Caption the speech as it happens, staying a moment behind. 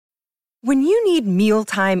When you need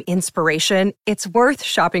mealtime inspiration, it's worth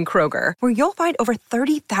shopping Kroger, where you'll find over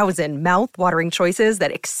 30,000 mouth-watering choices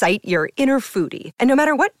that excite your inner foodie. And no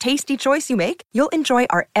matter what tasty choice you make, you'll enjoy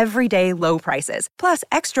our everyday low prices, plus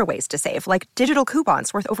extra ways to save, like digital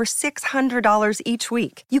coupons worth over $600 each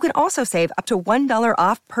week. You can also save up to $1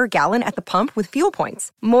 off per gallon at the pump with fuel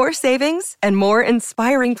points. More savings and more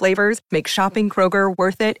inspiring flavors make shopping Kroger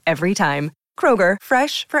worth it every time. Kroger,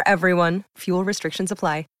 fresh for everyone. Fuel restrictions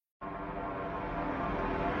apply.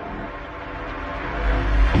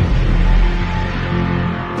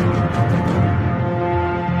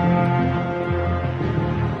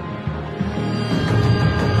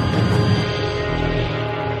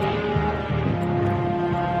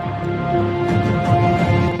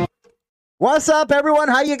 What's up, everyone?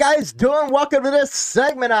 How you guys doing? Welcome to this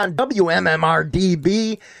segment on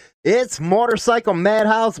WMMRDB. It's Motorcycle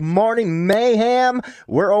Madhouse Morning Mayhem.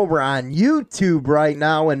 We're over on YouTube right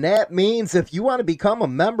now, and that means if you want to become a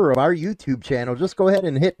member of our YouTube channel, just go ahead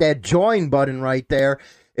and hit that join button right there.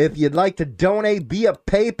 If you'd like to donate via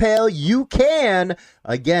PayPal, you can.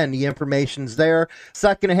 Again, the information's there.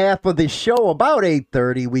 Second half of the show, about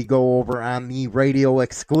 8:30, we go over on the radio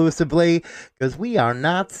exclusively because we are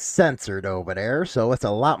not censored over there, so it's a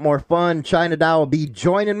lot more fun. China Dow will be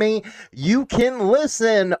joining me. You can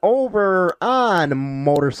listen over on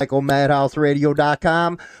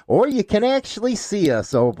MotorcycleMadhouseRadio.com, or you can actually see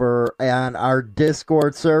us over on our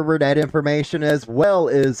Discord server. That information as well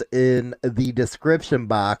is in the description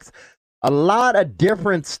box. A lot of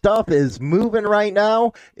different stuff is moving right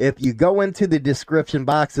now. If you go into the description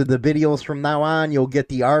box of the videos from now on, you'll get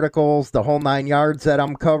the articles, the whole 9 yards that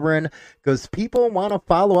I'm covering, because people want to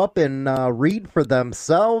follow up and read for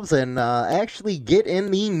themselves and actually get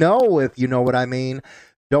in the know, if you know what I mean.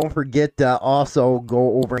 Don't forget to also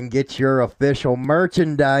go over and get your official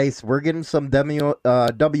merchandise. We're getting some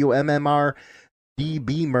WMMR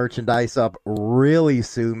DB merchandise up really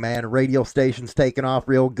soon, man. Radio station's taking off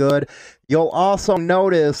real good. You'll also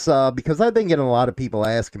notice, because I've been getting a lot of people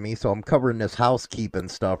asking me, so I'm covering this housekeeping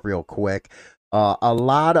stuff real quick. A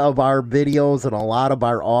lot of our videos and a lot of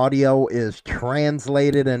our audio is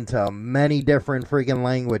translated into many different freaking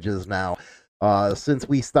languages now. Since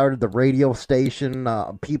we started the radio station,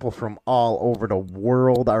 people from all over the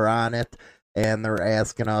world are on it, and they're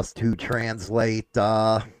asking us to translate,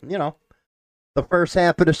 the first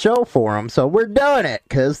half of the show for them, so we're doing it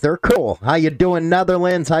because they're cool. How you doing,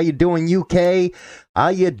 Netherlands? How you doing, UK? How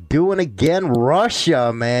you doing again,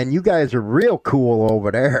 Russia, man? You guys are real cool over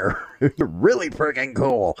there. You're really freaking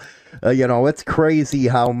cool. It's crazy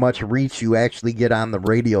how much reach you actually get on the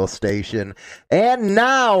radio station. And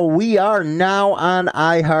now, we are now on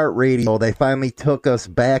iHeartRadio. They finally took us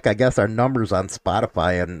back. I guess our numbers on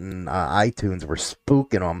Spotify and iTunes were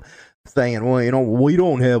spooking them, saying, well, we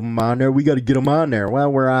don't have them on there. We got to get them on there.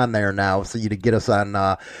 Well, we're on there now. So you to get us on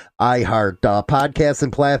iHeart podcasts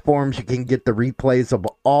and platforms. You can get the replays of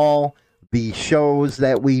all the shows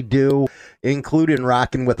that we do, including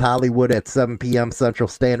Rockin' with Hollywood at 7 p.m. Central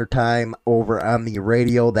Standard Time over on the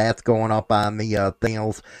radio. That's going up on the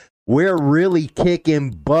things. We're really kicking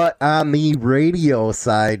butt on the radio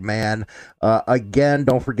side, man. Again,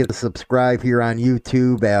 don't forget to subscribe here on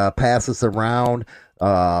YouTube. Pass us around.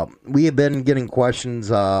 We have been getting questions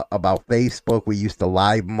about Facebook. We used to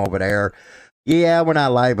live them over there. Yeah, we're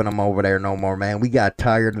not living them over there no more, man. We got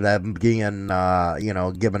tired of them being,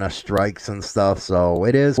 giving us strikes and stuff. So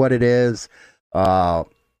it is what it is. You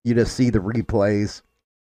just see the replays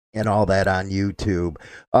and all that on YouTube.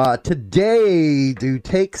 Today, to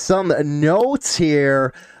take some notes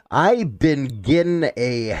here, I've been getting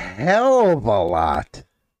a hell of a lot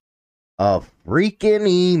of freaking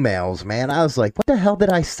emails, man. I was like, what the hell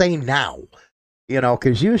did I say now?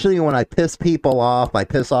 Because usually when I piss people off, I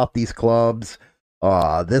piss off these clubs,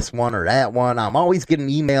 this one or that one, I'm always getting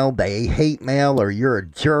emailed, they hate mail, or you're a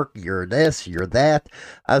jerk, you're this, you're that.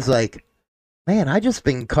 I was like, man, I just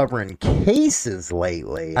been covering cases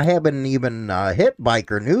lately. I haven't even hit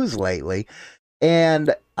biker news lately.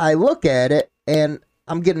 And I look at it, and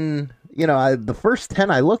I'm getting, the first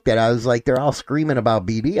 10 I looked at, I was like, they're all screaming about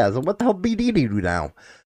BD. I was like, what the hell BD do now?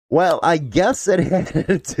 Well, I guess it had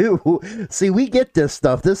to do. See, we get this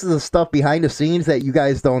stuff. This is the stuff behind the scenes that you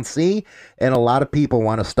guys don't see. And a lot of people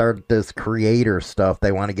want to start this creator stuff.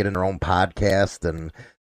 They want to get in their own podcast, and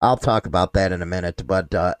I'll talk about that in a minute.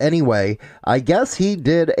 But anyway, I guess he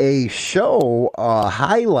did a show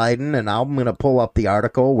highlighting, and I'm going to pull up the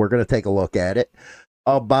article. We're going to take a look at it,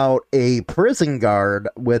 about a prison guard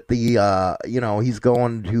with the, he's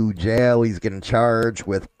going to jail. He's getting charged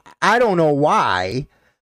with, I don't know why,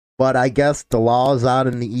 but I guess the laws out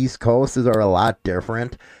in the East Coast are a lot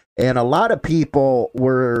different. And a lot of people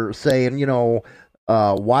were saying,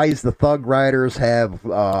 why is the Thug Riders have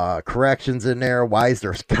corrections in there? Why is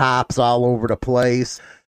there cops all over the place?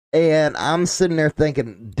 And I'm sitting there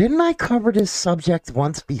thinking, didn't I cover this subject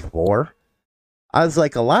once before? I was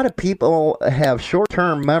like, a lot of people have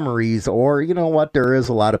short-term memories, or you know what? There is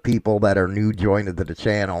a lot of people that are new joined to the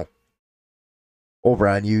channel over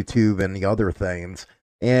on YouTube and the other things.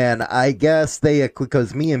 And I guess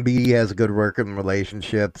because me and B has a good working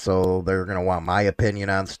relationship, so they're going to want my opinion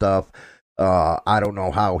on stuff. I don't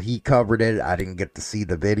know how he covered it. I didn't get to see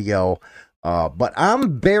the video. But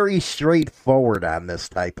I'm very straightforward on this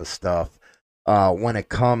type of stuff when it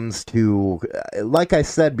comes to, like I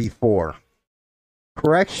said before,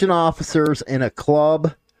 correction officers in a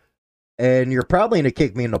club, and you're probably going to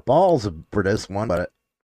kick me in the balls for this one, but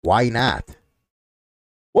why not?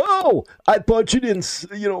 Whoa, I thought you didn't,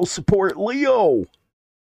 support Leo.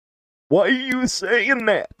 Why are you saying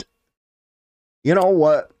that? You know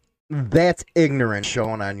what? That's ignorance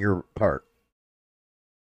shown on your part.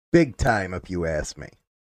 Big time, if you ask me.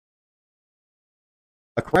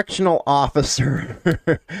 A correctional officer,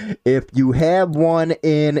 if you have one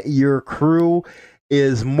in your crew,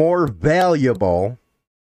 is more valuable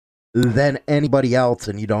than anybody else,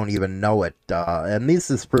 and you don't even know it. And this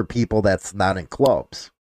is for people that's not in clubs.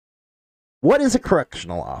 What is a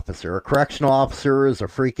correctional officer? A correctional officer is a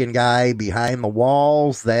freaking guy behind the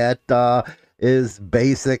walls that is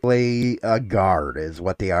basically a guard, is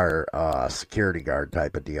what they are, security guard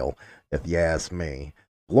type of deal, if you ask me.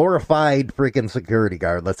 Glorified freaking security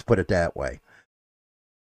guard, let's put it that way.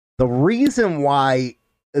 The reason why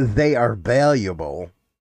they are valuable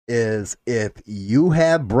is if you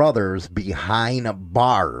have brothers behind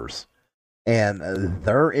bars and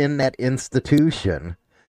they're in that institution,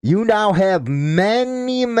 you now have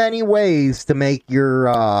many, many ways to make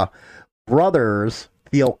your brothers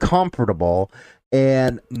feel comfortable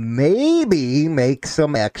and maybe make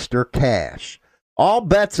some extra cash. All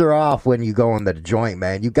bets are off when you go in the joint,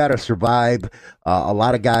 man. You got to survive. A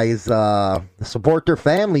lot of guys support their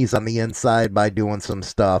families on the inside by doing some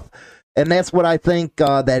stuff. And that's what I think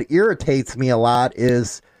that irritates me a lot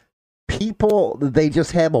is people, they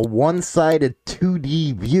just have a one-sided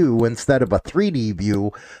 2D view instead of a 3D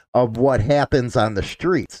view of what happens on the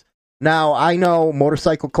streets. Now, I know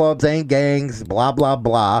motorcycle clubs ain't gangs, blah, blah,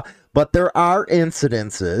 blah, but there are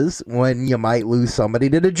incidences when you might lose somebody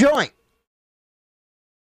to the joint.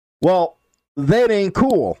 Well, that ain't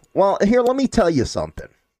cool. Well, here, let me tell you something.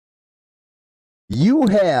 You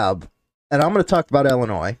have, and I'm going to talk about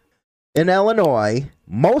Illinois. In Illinois,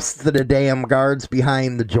 most of the damn guards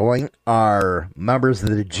behind the joint are members of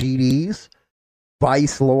the GDs,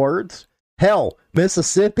 vice lords. Hell,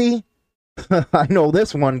 Mississippi, I know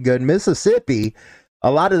this one good. Mississippi,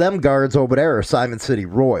 a lot of them guards over there are Simon City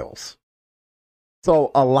Royals.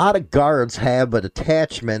 So a lot of guards have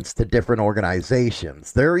attachments to different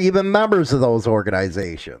organizations. They're even members of those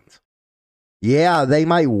organizations. Yeah, they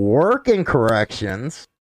might work in corrections,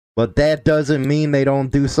 but that doesn't mean they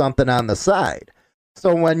don't do something on the side.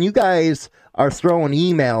 So when you guys are throwing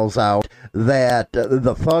emails out that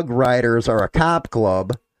the Thug Riders are a cop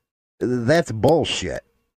club, that's bullshit.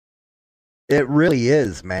 It really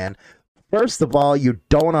is, man. First of all, you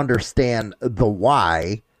don't understand the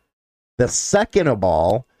why. The second of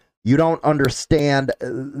all, you don't understand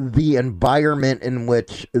the environment in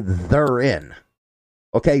which they're in.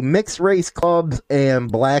 Okay, mixed race clubs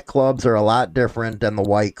and black clubs are a lot different than the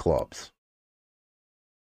white clubs.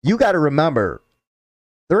 You got to remember,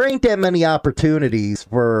 there ain't that many opportunities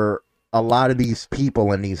for a lot of these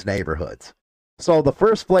people in these neighborhoods. So the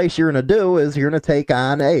first place you're going to do is you're going to take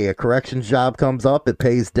on, hey, a corrections job comes up, it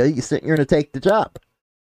pays decent, you're going to take the job.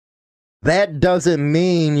 That doesn't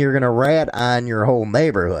mean you're going to rat on your whole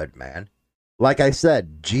neighborhood, man. Like I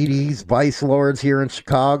said, GD's vice lords here in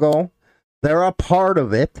Chicago, they're a part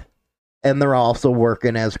of it, and they're also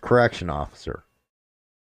working as a correction officer.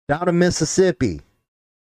 Down in Mississippi,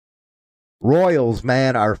 Royals,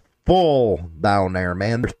 man, are full down there,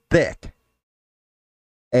 man. They're thick.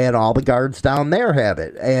 And all the guards down there have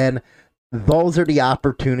it. And those are the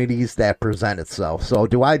opportunities that present itself. So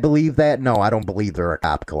do I believe that? No, I don't believe they're a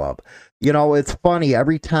cop club. You know, it's funny.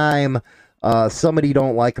 Every time somebody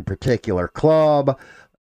don't like a particular club,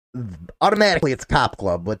 automatically it's a cop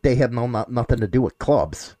club, but they have nothing to do with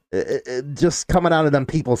clubs. It just coming out of them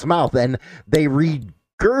people's mouth, and they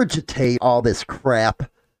regurgitate all this crap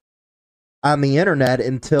on the internet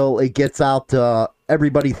until it gets out to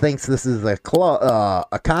everybody thinks this is a club,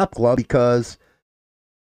 a cop club, because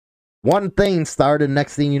one thing started,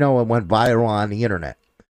 next thing you know, it went viral on the internet.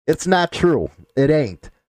 It's not true. It ain't.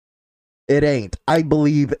 It ain't. I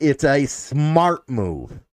believe it's a smart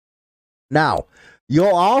move. Now,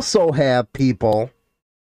 you'll also have people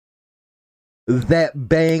that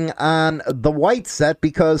bang on the white set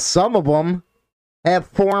because some of them have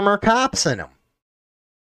former cops in them.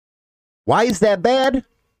 Why is that bad?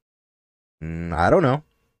 I don't know.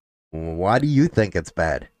 Why do you think it's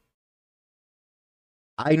bad?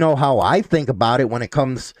 I know how I think about it when it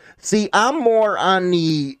comes... See, I'm more on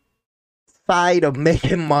the side of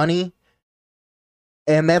making money.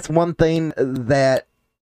 And that's one thing that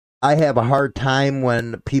I have a hard time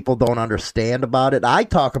when people don't understand about it. I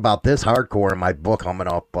talk about this hardcore in my book coming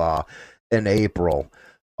up in April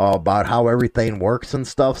about how everything works and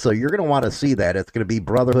stuff. So you're going to want to see that. It's going to be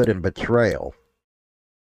brotherhood and betrayal.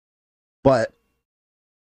 But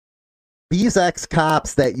these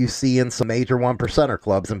ex-cops that you see in some major 1%er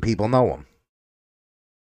clubs, and people know them,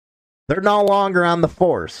 they're no longer on the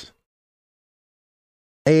force.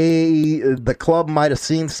 The club might have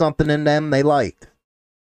seen something in them they liked.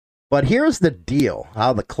 But here's the deal,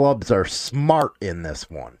 how the clubs are smart in this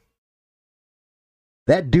one.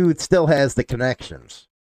 That dude still has the connections.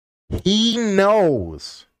 He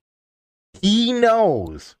knows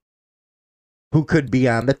who could be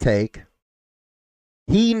on the take.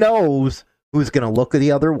 He knows who's going to look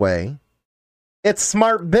the other way. It's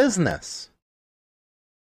smart business.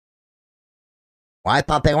 Well, I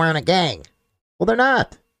thought they weren't a gang. Well, they're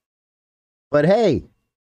not. But hey,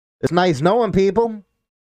 it's nice knowing people.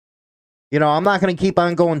 You know, I'm not going to keep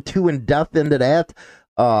on going too in-depth into that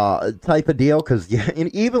type of deal, because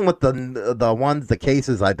even with the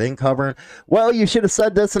cases I've been covering, well, you should have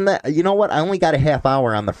said this and that. You know what? I only got a half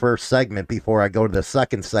hour on the first segment before I go to the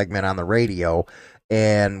second segment on the radio,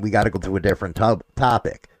 and we got to go to a different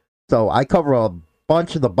topic. So I cover a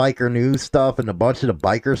bunch of the biker news stuff and a bunch of the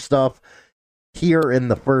biker stuff here in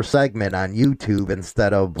the first segment on YouTube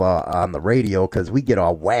instead of on the radio, because we get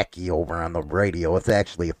all wacky over on the radio. It's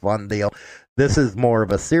actually a fun deal. This is more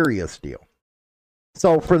of a serious deal.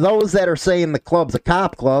 So for those that are saying the club's a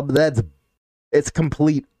cop club, it's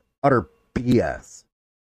complete, utter BS.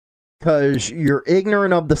 Because you're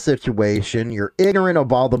ignorant of the situation. You're ignorant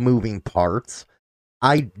of all the moving parts.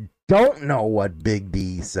 I don't know what Big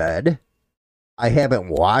D said. I haven't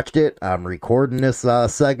watched it. I'm recording this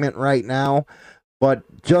segment right now.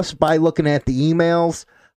 But just by looking at the emails,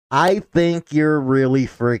 I think you're really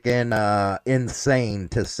freaking insane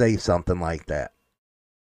to say something like that.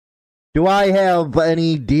 Do I have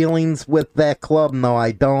any dealings with that club? No,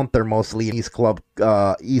 I don't. They're mostly an East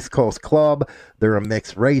Coast club. They're a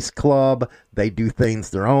mixed race club. They do things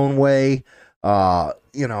their own way.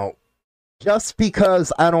 Just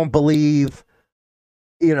because I don't believe...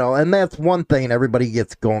 and that's one thing everybody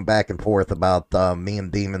gets going back and forth about me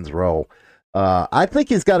and Demon's Row. I think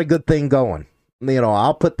he's got a good thing going.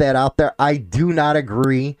 I'll put that out there. I do not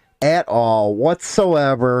agree at all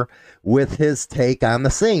whatsoever with his take on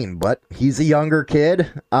the scene, but he's a younger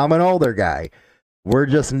kid. I'm an older guy. We're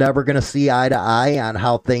just never going to see eye to eye on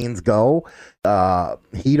how things go.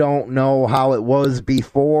 He don't know how it was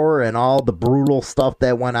before and all the brutal stuff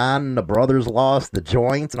that went on. The brothers lost the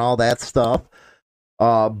joints and all that stuff.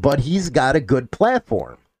 But he's got a good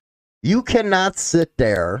platform. You cannot sit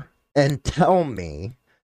there and tell me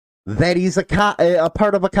that he's a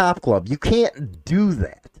part of a cop club. You can't do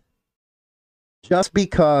that. Just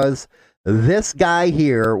because this guy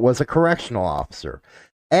here was a correctional officer.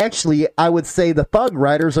 Actually, I would say the Thug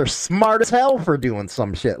Riders are smart as hell for doing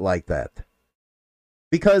some shit like that.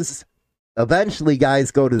 Because eventually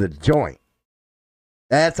guys go to the joint.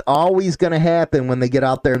 That's always going to happen when they get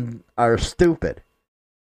out there and are stupid.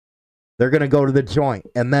 They're going to go to the joint.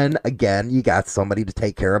 And then, again, you got somebody to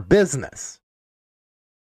take care of business.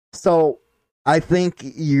 So, I think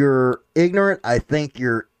you're ignorant. I think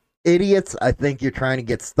you're idiots. I think you're trying to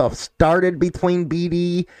get stuff started between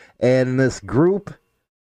BD and this group.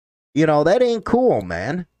 That ain't cool,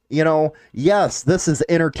 man. Yes, this is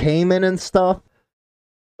entertainment and stuff.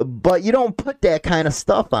 But you don't put that kind of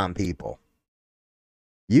stuff on people.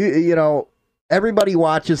 Everybody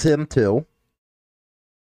watches him, too.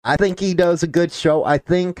 I think he does a good show. I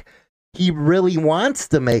think he really wants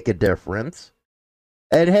to make a difference.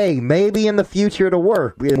 And hey, maybe in the future it'll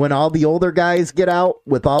work. When all the older guys get out,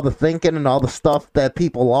 with all the thinking and all the stuff that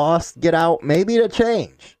people lost get out, maybe it'll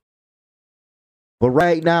change. But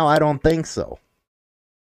right now, I don't think so.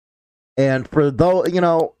 And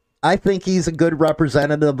I think he's a good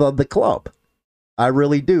representative of the club. I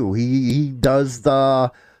really do. He does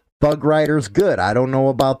the Thug Riders good. I don't know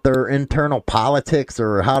about their internal politics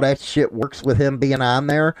or how that shit works with him being on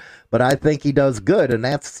there, but I think he does good, and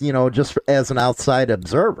that's, just as an outside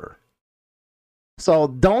observer. So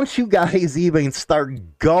don't you guys even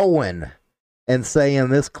start going and saying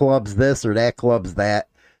this club's this or that club's that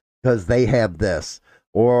because they have this.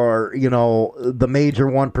 Or, you know, the major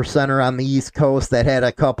one percenter on the East Coast that had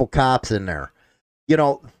a couple cops in there. You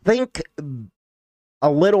know, think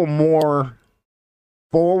a little more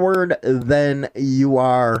forward than you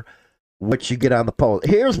are what you get on the post.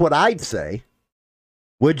 Here's what I'd say.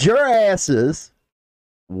 Would your asses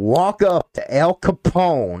walk up to Al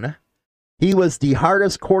Capone? He was the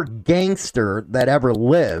hardest core gangster that ever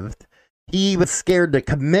lived. He was scared to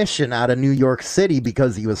commission out of New York City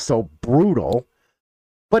because he was so brutal.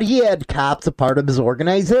 But he had cops a part of his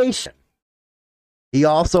organization. He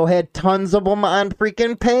also had tons of them on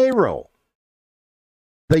freaking payroll.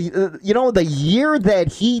 The year that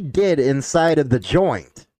he did inside of the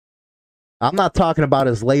joint, I'm not talking about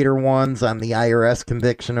his later ones on the IRS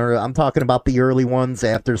conviction, or I'm talking about the early ones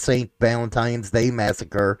after St. Valentine's Day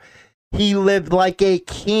massacre. He lived like a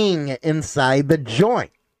king inside the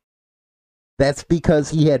joint. That's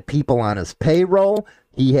because he had people on his payroll.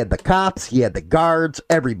 He had the cops, he had the guards,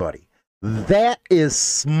 everybody. That is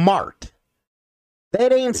smart.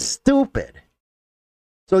 That ain't stupid.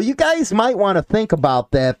 So you guys might want to think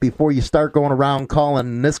about that before you start going around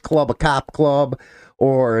calling this club a cop club,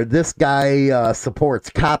 or this guy supports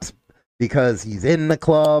cops because he's in the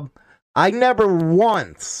club. I never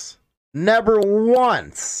once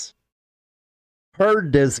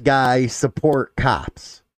heard this guy support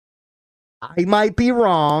cops. I might be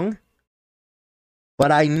wrong,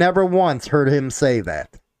 but I never once heard him say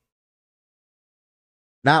that.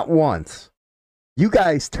 Not once. You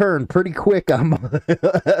guys turn pretty quick on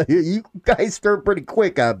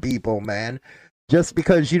people, man. Just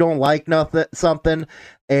because you don't like something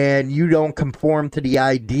and you don't conform to the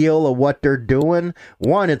ideal of what they're doing,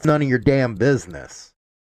 one, it's none of your damn business.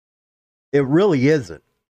 It really isn't.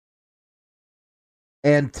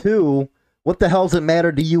 And two, what the hell does it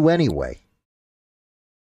matter to you anyway?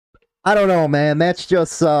 I don't know, man. That's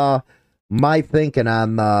just my thinking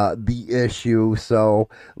on the issue. So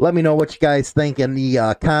let me know what you guys think in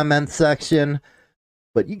the comment section.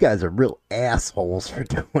 But you guys are real assholes for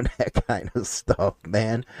doing that kind of stuff,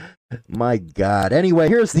 man. My God. Anyway,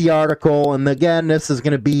 here's the article. And again, this is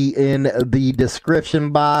going to be in the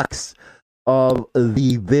description box of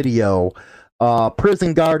the video.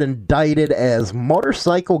 Prison guard indicted as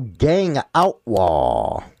motorcycle gang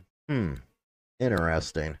outlaw.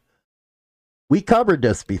 Interesting. We covered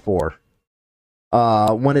this before.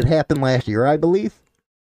 When it happened last year, I believe.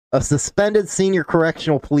 A suspended senior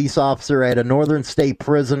correctional police officer at a northern state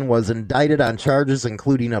prison was indicted on charges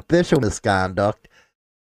including official misconduct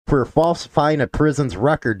for falsifying a prison's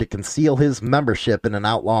record to conceal his membership in an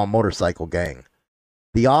outlaw motorcycle gang.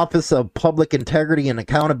 The Office of Public Integrity and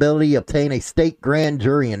Accountability obtained a state grand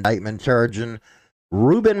jury indictment charging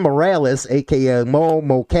Ruben Morales, a.k.a.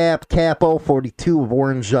 Mocap Capo, 42 of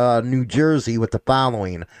Orange, New Jersey, with the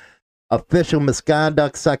following: official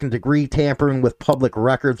misconduct, second degree, tampering with public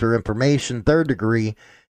records or information, third degree,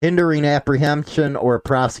 hindering apprehension or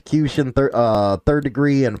prosecution, third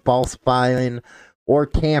degree, and falsifying or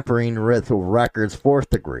tampering with records, fourth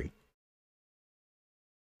degree.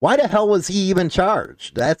 Why the hell was he even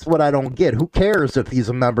charged? That's what I don't get. Who cares if he's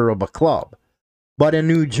a member of a club? But in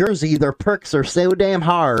New Jersey, their pricks are so damn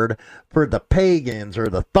hard for the Pagans or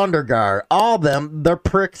the Thunder Guard. All of them, their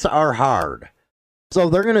pricks are hard. So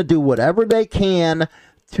they're going to do whatever they can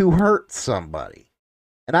to hurt somebody.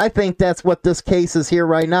 And I think that's what this case is here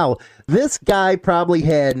right now. This guy probably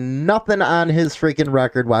had nothing on his freaking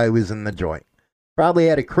record while he was in the joint. Probably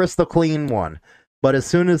had a crystal clean one. But as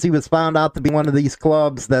soon as he was found out to be one of these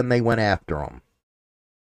clubs, then they went after him.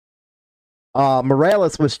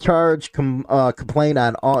 Morales was charged, complained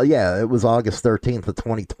on, it was August 13th of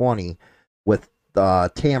 2020, with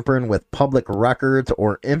tampering with public records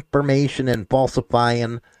or information and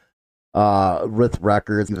falsifying with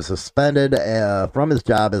records. He was suspended from his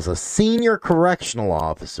job as a senior correctional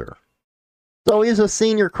officer. So he's a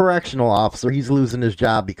senior correctional officer. He's losing his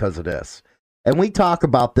job because of this. And we talk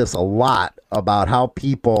about this a lot, about how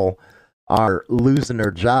people are losing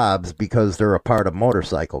their jobs because they're a part of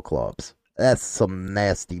motorcycle clubs. That's some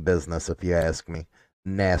nasty business, if you ask me.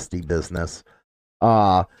 Nasty business.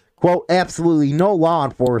 Quote, absolutely no law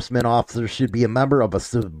enforcement officer should be a member of a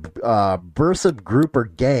subversive group or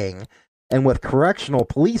gang. And with correctional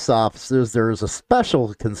police officers, there is a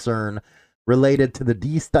special concern related to the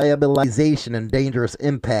destabilization and dangerous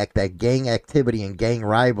impact that gang activity and gang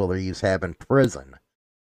rivalries have in prison.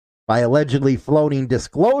 By allegedly floating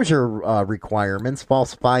disclosure requirements,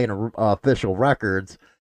 falsifying official records,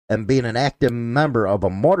 and being an active member of a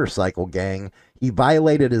motorcycle gang, he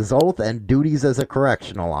violated his oath and duties as a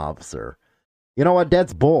correctional officer. You know what?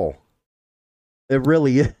 That's bull. It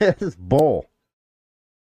really is bull.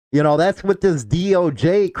 You know, that's what this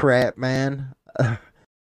DOJ crap, man.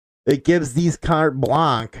 It gives these carte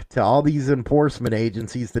blanche to all these enforcement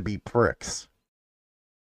agencies to be pricks.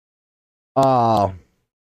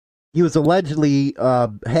 He was allegedly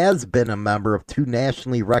has been a member of two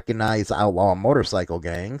nationally recognized outlaw motorcycle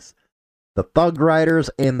gangs, the Thug Riders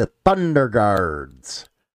and the Thunder Guards.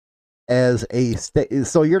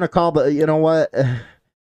 So you're gonna call the, you know what?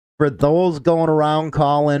 For those going around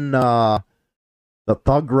calling the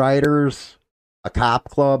Thug Riders a cop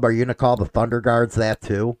club, are you gonna call the Thunder Guards that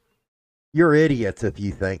too? You're idiots if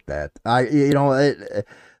you think that.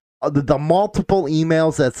 The multiple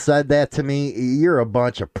emails that said that to me, you're a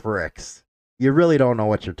bunch of pricks. You really don't know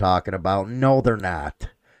what you're talking about. No, they're not.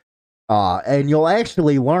 And you'll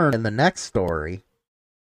actually learn in the next story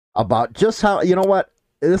about just how, you know what,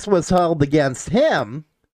 this was held against him,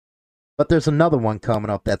 but there's another one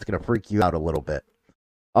coming up that's going to freak you out a little bit.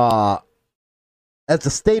 As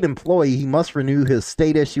a state employee, he must renew his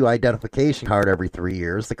state issue identification card every 3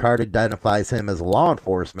 years. The card identifies him as a law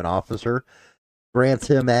enforcement officer, grants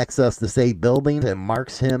him access to state buildings, and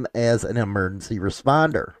marks him as an emergency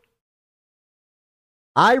responder.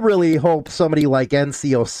 I really hope somebody like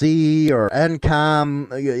NCOC or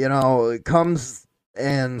NCOM, you know, comes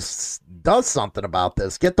and does something about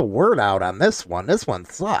this. Get the word out on this one. This one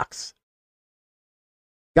sucks.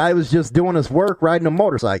 Guy was just doing his work, riding a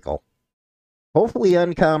motorcycle. Hopefully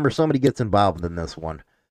NCOM or somebody gets involved in this one.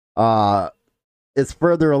 It's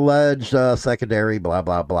further alleged, secondary, blah,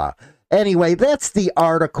 blah, blah. Anyway, that's the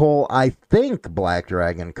article I think Black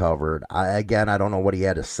Dragon covered. I don't know what he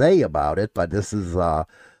had to say about it, but this is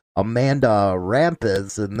Amanda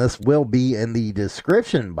Rampis, and this will be in the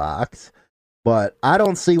description box. But I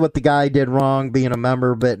don't see what the guy did wrong being a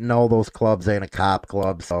member of it. No, those clubs ain't a cop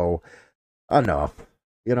club, so enough.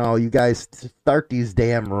 You know, you guys start these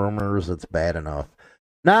damn rumors. It's bad enough.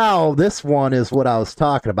 Now, this one is what I was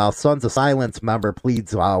talking about. Sons of Silence member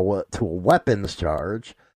pleads to a weapons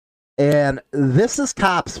charge. And this is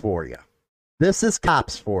cops for you. This is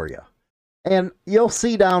cops for you. And you'll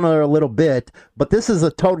see down there a little bit, but this is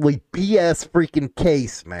a totally BS freaking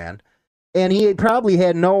case, man. And he probably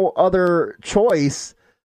had no other choice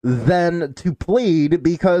than to plead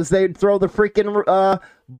because they'd throw the freaking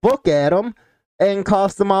book at him and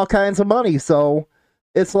cost them all kinds of money. So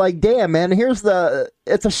it's like, damn, man, it's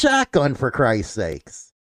a shotgun, for Christ's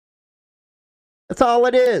sakes. That's all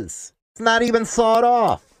it is. It's not even sawed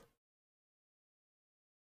off.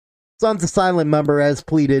 Sons of Silent member has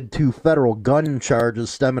pleaded to federal gun charges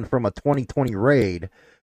stemming from a 2020 raid.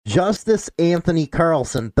 Justice Anthony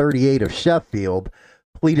Carlson, 38 of Sheffield,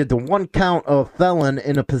 pleaded to one count of felon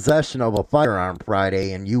in a possession of a firearm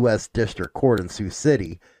Friday in U.S. District Court in Sioux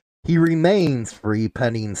City. He remains free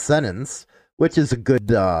pending sentence, which is a good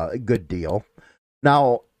deal.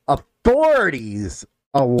 Now, authorities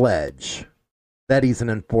allege that he's an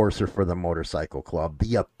enforcer for the motorcycle club.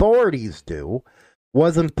 The authorities do.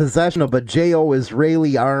 Was in possession of a J.O.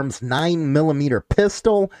 Israeli Arms 9mm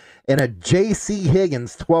pistol and a J.C.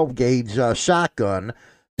 Higgins 12-gauge shotgun,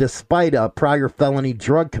 despite a prior felony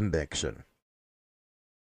drug conviction.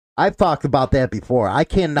 I've talked about that before. I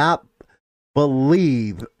cannot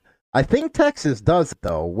believe... I think Texas does it,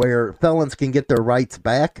 though, where felons can get their rights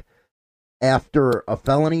back after a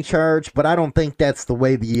felony charge, but I don't think that's the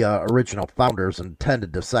way the original founders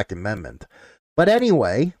intended the Second Amendment. But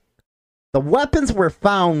anyway... the weapons were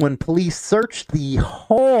found when police searched the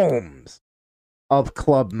homes of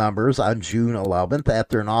club members on June 11th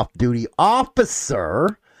after an off-duty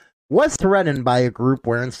officer was threatened by a group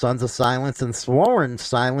wearing Sons of Silence and sworn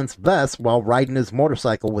silence vests while riding his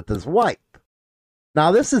motorcycle with his wife.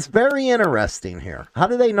 Now, this is very interesting here. How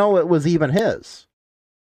do they know it was even his?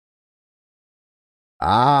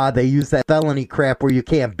 They use that felony crap where you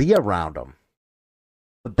can't be around them.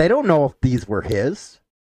 But they don't know if these were his.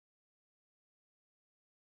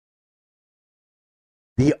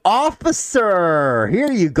 The officer!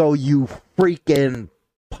 Here you go, you freaking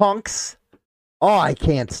punks. Oh, I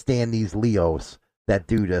can't stand these Leos that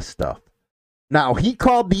do this stuff. Now, he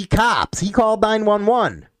called the cops. He called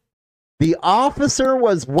 911. The officer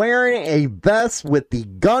was wearing a vest with the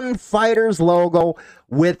Gunfighters logo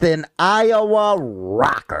with an Iowa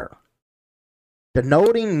rocker,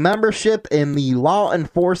 denoting membership in the Law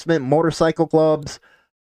Enforcement Motorcycle Club's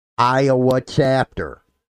Iowa chapter.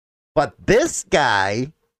 But this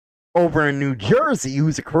guy over in New Jersey,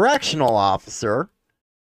 who's a correctional officer,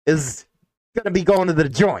 is going to be going to the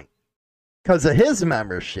joint. because of his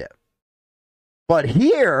membership. But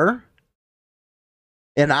here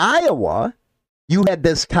in Iowa, you had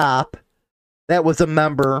this cop that was a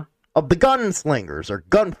member of the gunslingers or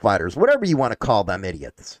gunfighters, whatever you want to call them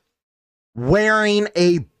idiots, wearing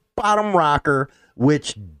a bottom rocker,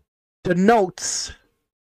 which denotes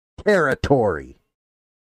territory.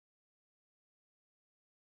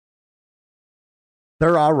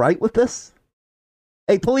 They're all right with this?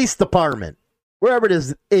 Hey, police department, wherever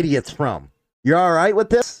this idiot's from, you're all right with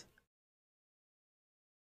this?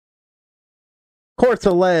 Courts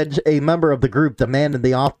allege a member of the group demanded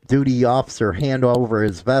the off-duty officer hand over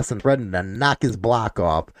his vest and threatened to knock his block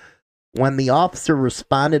off. When the officer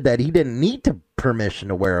responded that he didn't need permission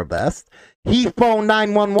to wear a vest, he phoned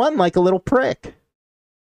 911 like a little prick.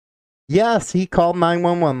 Yes, he called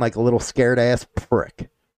 911 like a little scared-ass prick.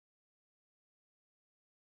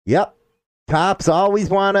 Yep, cops always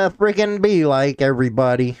want to freaking be like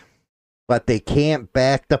everybody, but they can't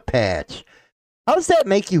back the patch. How does that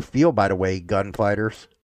make you feel, by the way, gunfighters?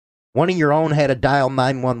 One of your own had to dial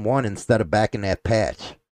 911 instead of backing that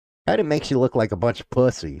patch. Kind of makes you look like a bunch of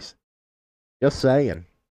pussies. Just saying.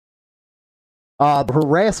 The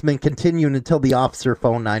harassment continued until the officer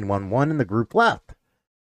phoned 911 and the group left.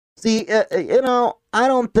 See, I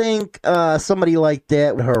don't think somebody like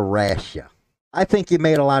that would harass you. I think you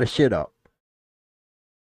made a lot of shit up.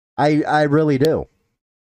 I really do.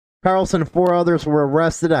 Carlson and 4 others were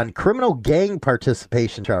arrested on criminal gang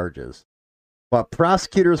participation charges. But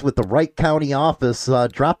prosecutors with the Wright County office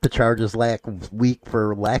dropped the charges last week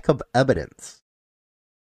for lack of evidence.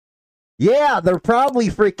 Yeah, they're probably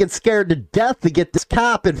freaking scared to death to get this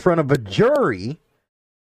cop in front of a jury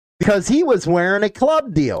because he was wearing a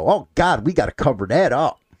club deal. Oh, God, we got to cover that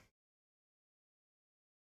up.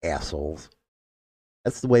 Assholes.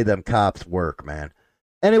 That's the way them cops work, man.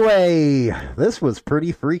 Anyway, this was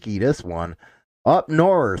pretty freaky, this one. Up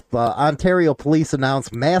north, Ontario police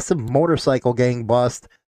announced massive motorcycle gang bust,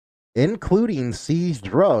 including seized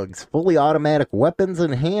drugs, fully automatic weapons,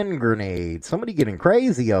 and hand grenades. Somebody getting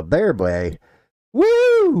crazy up there, boy.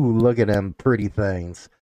 Woo! Look at them pretty things.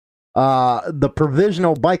 The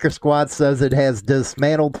Provisional Biker Squad says it has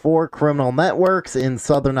dismantled 4 criminal networks in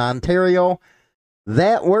southern Ontario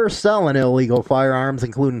that were selling illegal firearms,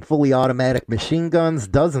 including fully automatic machine guns,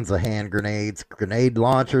 dozens of hand grenades, grenade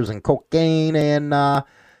launchers, and cocaine and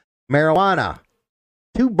marijuana.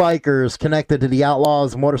 2 bikers connected to the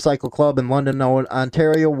Outlaws Motorcycle Club in London,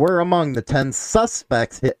 Ontario, were among the 10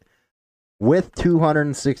 suspects hit with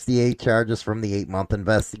 268 charges from the 8-month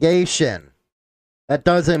investigation. That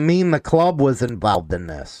doesn't mean the club was involved in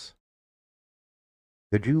this.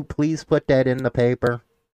 Could you please put that in the paper?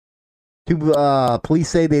 Police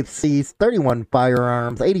say they've seized 31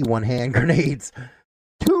 firearms, 81 hand grenades,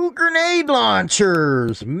 2 grenade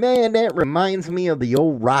launchers. Man, that reminds me of the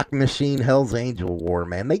old Rock Machine Hell's Angel War,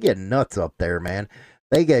 man. They get nuts up there, man.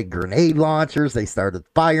 They get grenade launchers. They started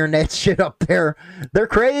firing that shit up there. They're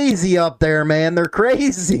crazy up there, man. They're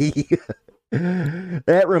crazy.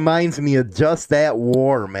 That reminds me of just that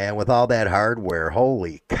war, man, with all that hardware.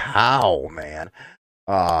 Holy cow, man.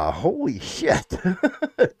 Holy shit.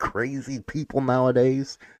 Crazy people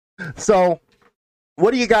nowadays. So,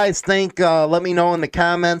 what do you guys think? Let me know in the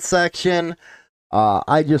comments section.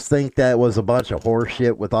 I just think that was a bunch of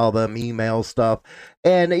horseshit with all them email stuff.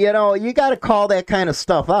 And, you got to call that kind of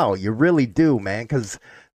stuff out. You really do, man. Because,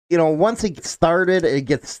 once it gets started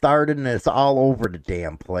and it's all over the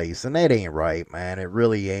damn place. And that ain't right, man. It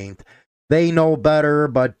really ain't. They know better,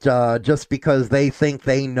 but just because they think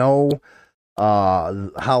they know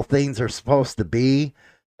how things are supposed to be,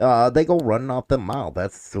 they go running off the mouth.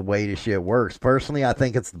 That's the way this shit works. Personally, I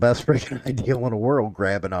think it's the best freaking idea in the world,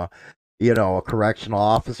 grabbing a correctional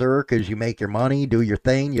officer, because you make your money, do your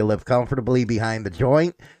thing, you live comfortably behind the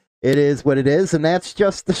joint. It is what it is, and that's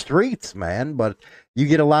just the streets, man. But you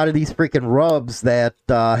get a lot of these freaking rubs that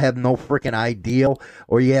have no freaking idea,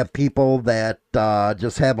 or you have people that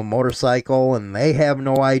just have a motorcycle and they have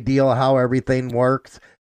no idea how everything works.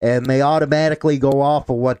 And they automatically go off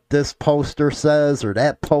of what this poster says or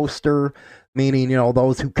that poster, meaning,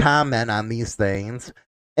 those who comment on these things.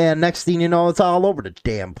 And next thing you know, it's all over the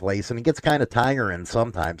damn place. And it gets kind of tiring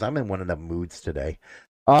sometimes. I'm in one of them moods today.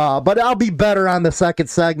 But I'll be better on the second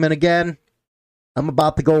segment again. I'm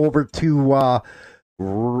about to go over to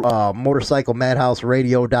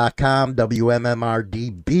MotorcycleMadhouseRadio.com,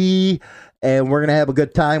 WMMRDB. And we're going to have a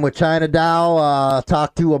good time with China Doll. We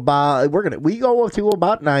go to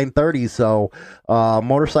about 9:30. So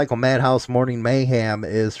Motorcycle Madhouse Morning Mayhem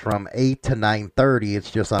is from 8 to 9:30. It's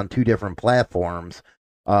just on 2 different platforms.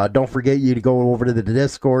 Don't forget you to go over to the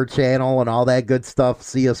Discord channel and all that good stuff.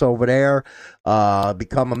 See us over there.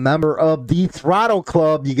 Become a member of the Throttle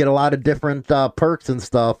Club. You get a lot of different perks and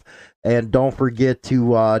stuff. And don't forget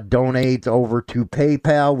to donate over to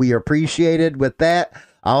PayPal. We appreciate it. With that,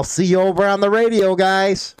 I'll see you over on the radio,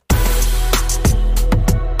 guys.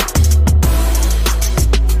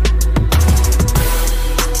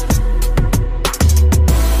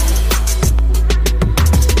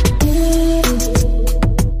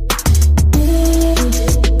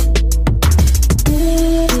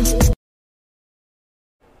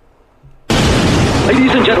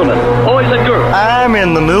 Ladies and gentlemen, boys and girls, I'm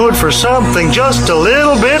in the mood for something just a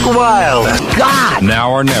little bit wild. God!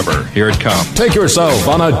 Now or never, here it comes. Take yourself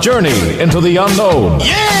on a journey into the unknown.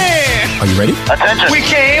 Yeah! Are you ready? attention. We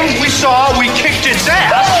came, we saw, we kicked its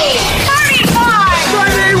ass. Hey, 35!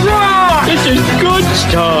 Friday Rock! This is good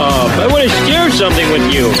stuff. I want to share something with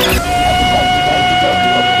you.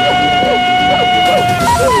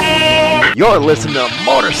 You're listening to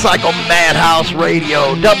Motorcycle Madhouse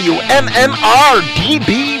Radio, WMMR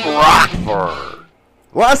DB Rockford.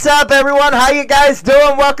 What's up, everyone? How you guys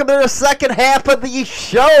doing? Welcome to the second half of the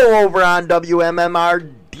show over on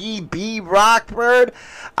WMMR DB Rockford.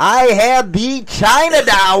 I have the China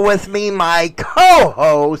Doll with me, my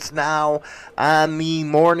co-host now on the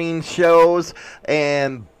morning shows,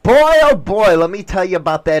 and boy, oh boy, let me tell you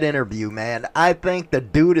about that interview, man. I think the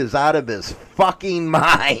dude is out of his fucking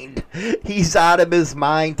mind. He's out of his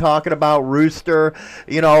mind talking about Rooster.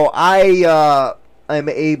 You know, I am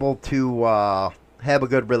able to have a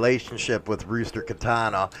good relationship with Rooster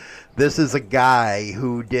Katana. This is a guy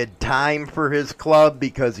who did time for his club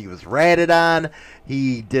because he was ratted on.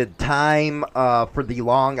 He did time for the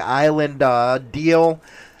Long Island deal.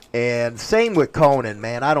 And same with Conan,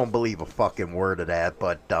 man. I don't believe a fucking word of that,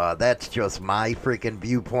 but that's just my freaking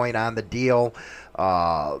viewpoint on the deal.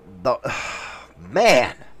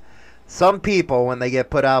 Man, some people, when they get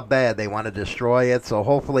put out bad, they want to destroy it. So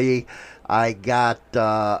hopefully I got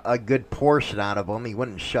a good portion out of him. He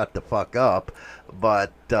wouldn't shut the fuck up.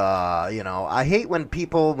 But, you know, I hate when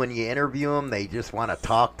people, when you interview them, they just want to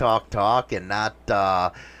talk, and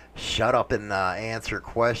not shut up and answer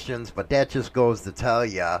questions. But that just goes to tell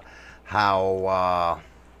you how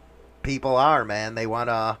people are, man. They want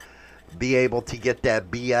to be able to get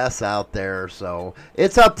that BS out there. So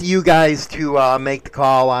it's up to you guys to make the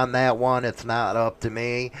call on that one. It's not up to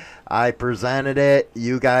me. I presented it.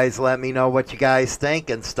 You guys let me know what you guys think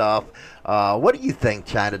and stuff. What do you think,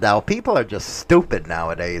 China Doll? People are just stupid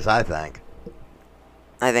nowadays, I think.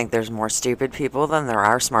 I think there's more stupid people than there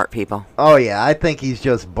are smart people. Oh, yeah, I think he's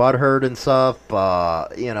just butthurt and stuff.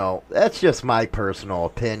 You know, that's just my personal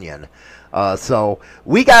opinion. So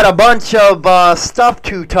we got a bunch of stuff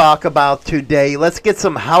to talk about today. Let's get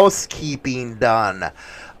some housekeeping done.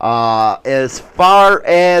 As far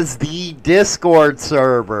as the Discord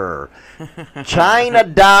server, China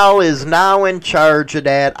Doll is now in charge of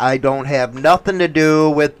that. I don't have nothing to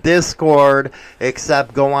do with Discord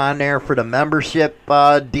except go on there for the membership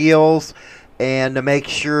deals and to make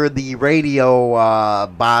sure the radio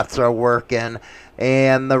bots are working.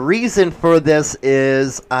 And the reason for this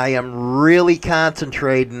is I am really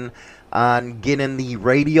concentrating on getting the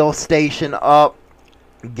radio station up,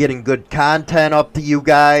 getting good content up to you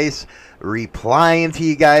guys, replying to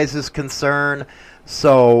you guys' concern.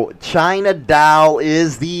 So China Doll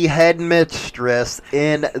is the head mistress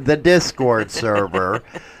in the Discord server.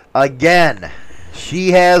 Again,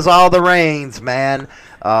 she has all the reins, man.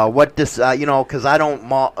 What this, you know, because I don't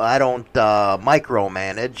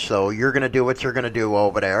micromanage. So you're gonna do what you're gonna do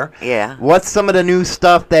over there. Yeah. What's some of the new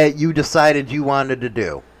stuff that you decided you wanted to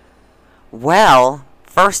do? Well,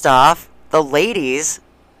 first off, the ladies,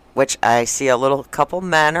 which I see a little couple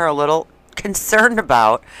men are a little concerned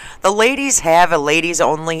about. The ladies have a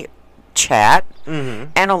ladies-only chat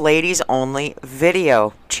and a ladies-only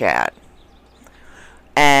video chat.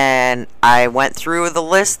 And I went through the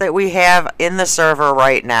list that we have in the server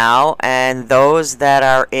right now, and those that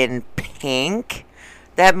are in pink,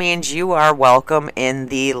 that means you are welcome in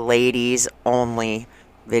the ladies-only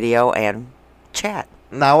video and chat.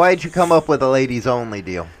 Now, why'd you come up with a ladies-only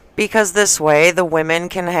deal? Because this way the women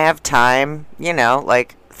can have time, you know,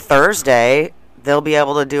 like Thursday, they'll be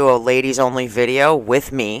able to do a ladies-only video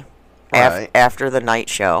with me after the night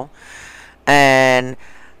show. And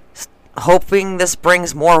hoping this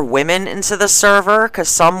brings more women into the server, because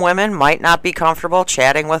some women might not be comfortable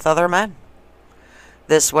chatting with other men.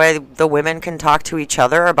 This way the women can talk to each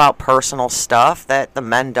other about personal stuff that the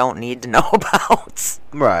men don't need to know about.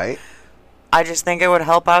 Right. I just think it would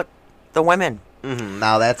help out the women.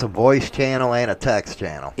 Now, that's a voice channel and a text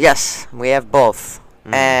channel. Yes, we have both.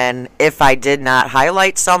 And if I did not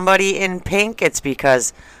highlight somebody in pink, it's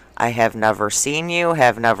because I have never seen you,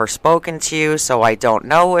 have never spoken to you, so I don't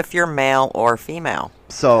know if you're male or female.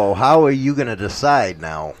 So how are you going to decide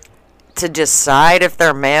now? To decide if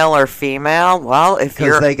they're male or female, well, if you're...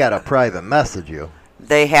 Because they got to private message you.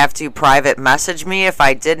 They have to private message me if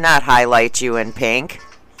I did not highlight you in pink.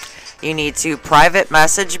 You need to private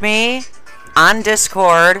message me on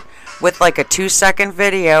Discord with like a 2-second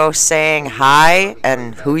video saying hi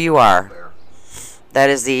and who you are. That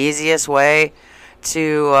is the easiest way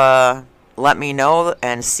to let me know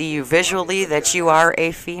and see you visually that you are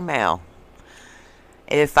a female.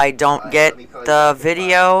 If I don't get the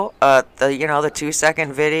video, the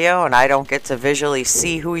 2-second video, and I don't get to visually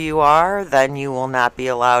see who you are, then you will not be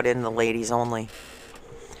allowed in the ladies only.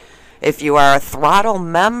 If you are a Throttle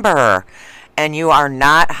member and you are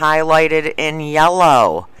not highlighted in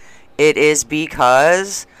yellow, it is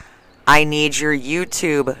because I need your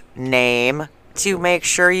YouTube name to make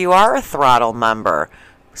sure you are a Throttle member.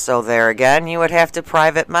 So there again, you would have to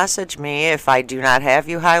private message me if I do not have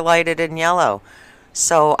you highlighted in yellow,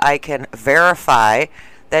 so I can verify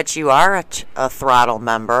that you are a Throttle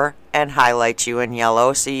member and highlight you in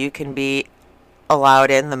yellow so you can be allowed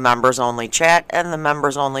in the members only chat and the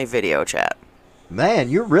members only video chat. Man,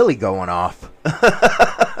 you're really going off.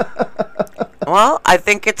 Well, I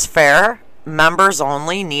think it's fair. Members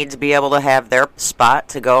only need to be able to have their spot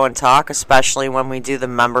to go and talk, especially when we do the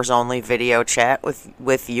members only video chat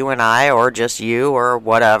with you and I, or just you or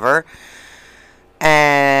whatever.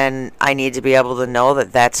 And I need to be able to know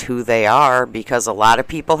that that's who they are, because a lot of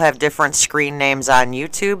people have different screen names on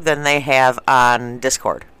YouTube than they have on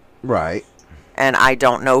Discord. Right. And I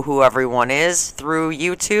don't know who everyone is through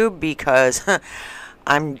YouTube because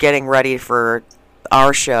I'm getting ready for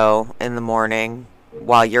our show in the morning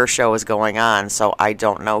while your show is going on, so I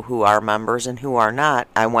don't know who are members and who are not.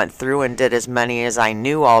 I went through and did as many as I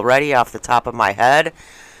knew already off the top of my head.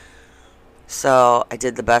 So I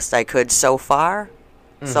did the best I could so far.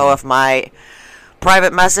 So if my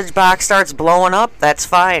private message box starts blowing up, that's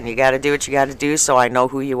fine. You got to do what you got to do so I know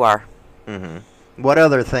who you are. What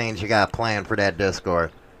other things you got planned for that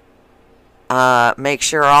Discord? Make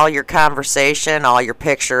sure all your conversation, all your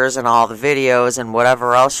pictures, and all the videos and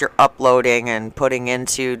whatever else you're uploading and putting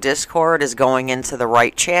into Discord is going into the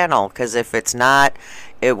right channel, because if it's not,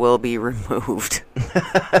 it will be removed.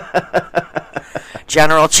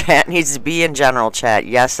 General chat needs to be in general chat.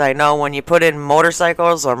 Yes, I know when you put in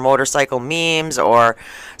motorcycles or motorcycle memes or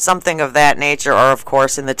something of that nature, or of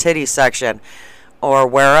course in the titty section or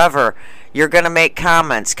wherever, you're going to make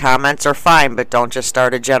comments. Comments are fine, but don't just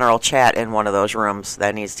start a general chat in one of those rooms.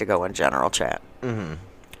 That needs to go in general chat. And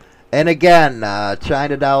again,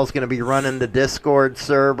 China Doll's going to be running the Discord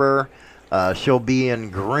server. She'll be in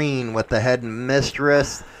green with the head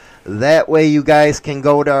mistress. That way you guys can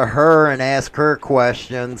go to her and ask her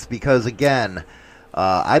questions, because again,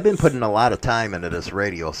 I've been putting a lot of time into this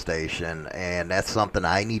radio station, and that's something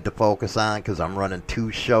I need to focus on because I'm running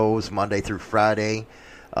 2 shows Monday through Friday,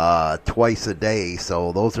 twice a day.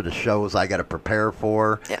 So those are the shows I got to prepare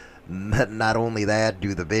for. Yeah. Not only that,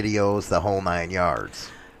 do the videos, the whole 9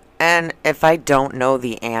 yards. And if I don't know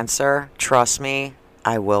the answer, trust me,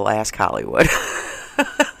 I will ask Hollywood.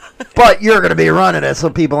 But you're going to be running it, so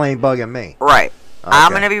people ain't bugging me. Right. Okay.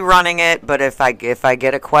 I'm going to be running it, but if I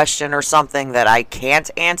get a question or something that I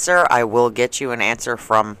can't answer, I will get you an answer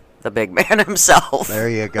from the big man himself. There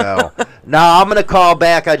you go. Now, I'm going to call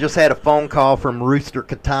back. I just had a phone call from Rooster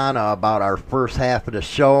Katana about our first half of the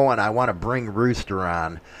show, and I want to bring Rooster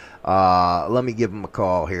on. Let me give him a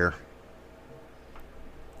call here.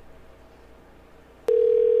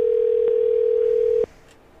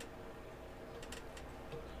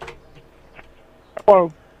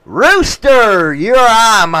 Hello. Rooster, you're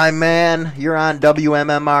on, my man. You're on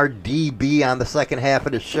WMMR DB on the second half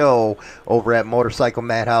of the show over at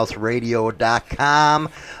MotorcycleMadhouseRadio.com.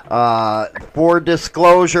 For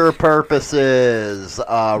disclosure purposes,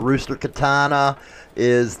 Rooster Katana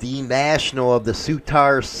is the national of the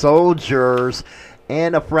Sutar Soldiers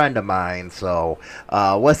and a friend of mine. So,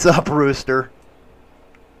 what's up, Rooster?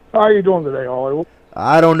 How are you doing today, Hollywood?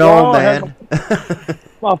 I don't know, man.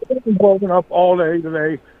 My phone was broken up all day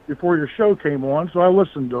today before your show came on, so I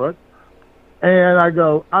listened to it. And I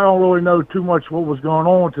go, I don't really know too much what was going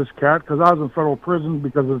on with this cat, because I was in federal prison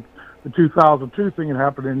because of the 2002 thing that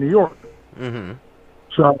happened in New York.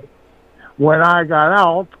 So when I got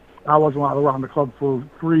out, I wasn't allowed around the club for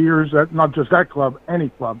 3 years. Not just that club, any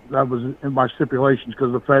club. That was in my stipulations,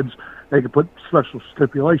 because the feds, they could put special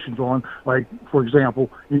stipulations on. Like, for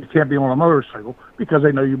example, you can't be on a motorcycle because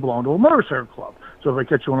they know you belong to a motorcycle club. So if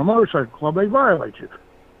they catch you on a motorcycle club, they violate you.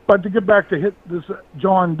 But to get back to hit this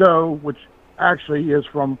John Doe, which actually is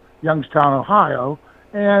from Youngstown, Ohio,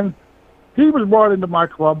 and he was brought into my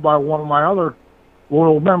club by one of my other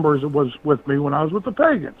loyal members that was with me when I was with the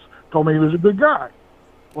Pagans. Told me he was a good guy.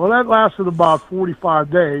 Well, that lasted about 45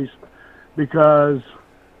 days because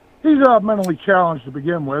he's mentally challenged to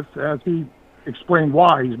begin with, as he explained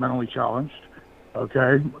why he's mentally challenged,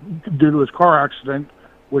 okay, due to his car accident,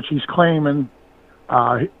 which he's claiming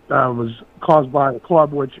was caused by the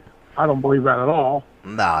club, which I don't believe that at all.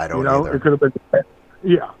 No, I don't either. It could have been,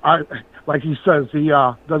 yeah, like he says, he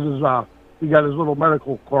does his, he got his little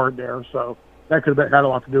medical card there, so that could have had a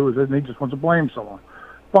lot to do with it, and he just wants to blame someone.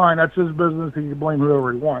 Fine, that's his business. He can blame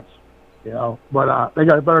whoever he wants, but they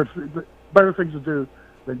got better things to do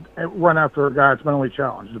than run after a guy that's mentally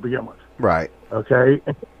challenged to begin with. Right. Okay?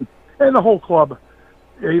 And the whole club,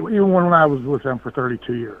 even when I was with them for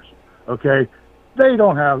 32 years, okay, they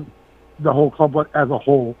don't have the whole club as a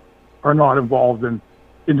whole are not involved in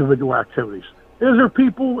individual activities. Is there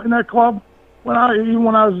people in that club, even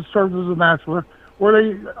when I was served as a bachelor, were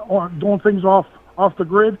they doing things off the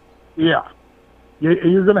grid? Yeah.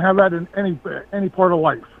 You're going to have that in any part of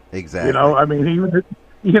life. Exactly. I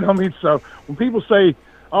mean, so when people say,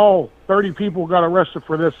 30 people got arrested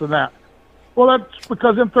for this and that, well, that's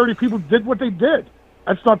because them 30 people did what they did.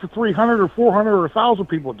 That's not the 300 or 400 or 1,000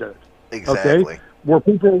 people did it. Exactly. Okay? Were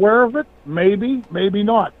people aware of it? Maybe, maybe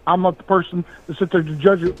not. I'm not the person to sit there to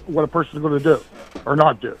judge what a person's going to do or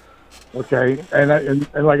not do. Okay? And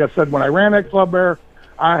like I said, when I ran that club there,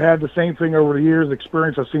 I had the same thing over the years,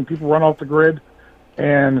 experience. I've seen people run off the grid,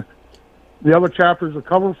 and the other chapters will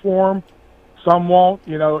cover for them. Some won't,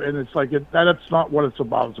 and it's like that's not what it's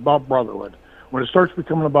about. It's about brotherhood. When it starts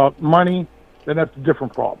becoming about money, then that's a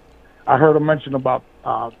different problem. I heard him mention about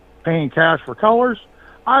paying cash for colors.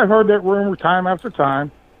 I've heard that rumor time after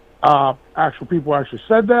time. Actual people actually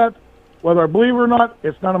said that. Whether I believe it or not,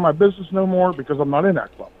 it's none of my business no more because I'm not in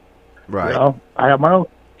that club. Right. I have my own.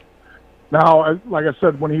 Now, like I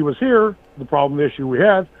said, when he was here, the issue we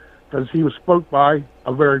had, because he was spoke by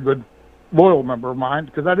a very good loyal member of mine,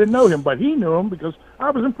 because I didn't know him, but he knew him because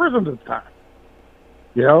I was in prison at the time.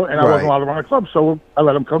 And I wasn't allowed to run a club, so I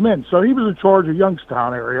let him come in. So he was in charge of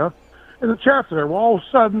Youngstown area, and the chapter there. Well, all of a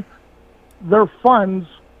sudden, their funds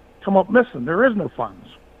come up missing. There is no funds.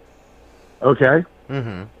 Okay?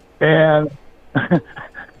 Mm-hmm. And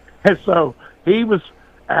so he was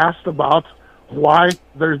asked about why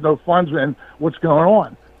there's no funds and what's going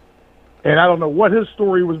on. And I don't know what his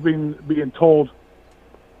story was being told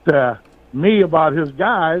to me about his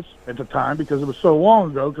guys at the time, because it was so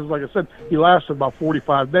long ago, because like I said, he lasted about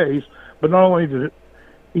 45 days. But not only did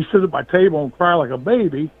he sit at my table and cry like a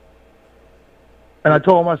baby, and I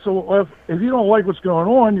told him, I said, well, if you don't like what's going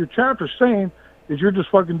on, your chapter's saying is you're just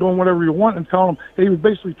fucking doing whatever you want, and telling him he was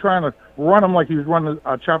basically trying to run him like he was running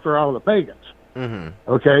a chapter out of the Pagans. Mm-hmm.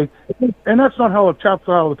 Okay? And that's not how a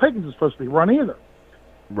chapter out of the Pagans is supposed to be run either.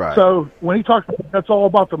 Right. So when he talks about that's all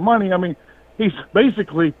about the money, I mean, he's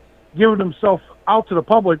basically giving himself out to the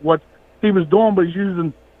public what he was doing, but he's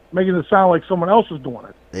making it sound like someone else was doing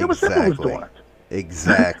it. Exactly. It was him who was doing it.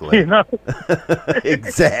 Exactly.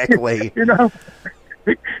 Exactly.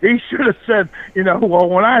 He should have said, well,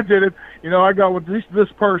 when I did it, I got with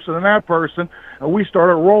this person and that person, and we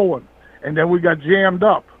started rolling, and then we got jammed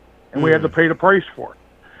up, and we had to pay the price for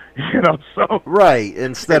it. So right.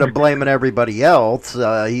 Instead of blaming everybody else,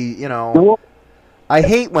 Well, I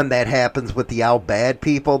hate when that happens with the out bad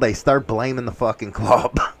people. They start blaming the fucking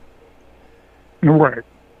club. Right.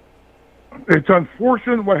 It's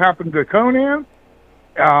unfortunate what happened to Conan,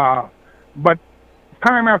 but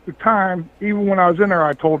time after time, even when I was in there,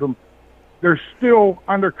 I told them, there's still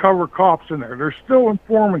undercover cops in there. There's still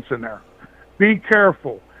informants in there. Be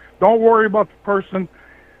careful. Don't worry about the person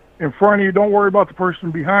in front of you. Don't worry about the person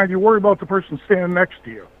behind you. Worry about the person standing next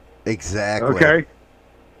to you. Exactly. Okay?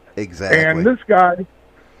 Exactly. And this guy,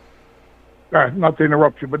 not to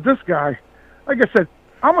interrupt you, but this guy, like I said,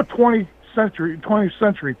 I'm a 20th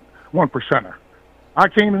century one percenter. I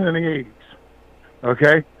came in the 80s.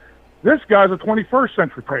 Okay? This guy's a 21st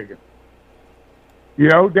century pagan.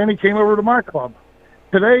 Then he came over to my club.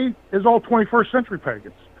 Today is all 21st century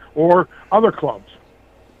pagans or other clubs.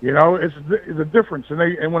 It's the difference.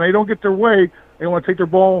 And when they don't get their way, they want to take their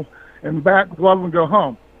ball and bat and glove and go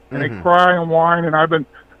home. And they cry and whine, and I've been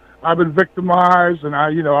victimized, and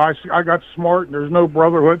I got smart, and there's no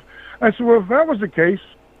brotherhood. I said, well, if that was the case,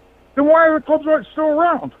 then why are the clubs still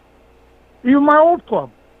around? Even my old club,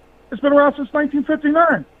 it's been around since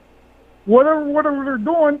 1959. Whatever they're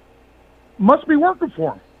doing must be working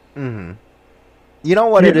for them. You know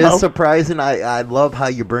what? It is surprising. I love how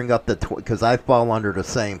you bring up because I fall under the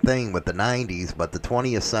same thing with the 90s, but the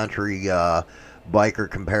 20th century biker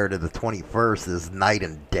compared to the 21st is night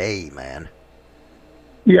and day, man.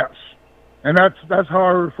 Yes, and that's how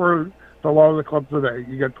I refer to a lot of the clubs today.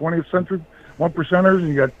 You got 20th century 1%ers, and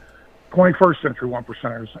you got 21st century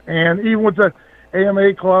 1%ers, and even with the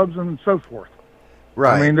AMA clubs and so forth.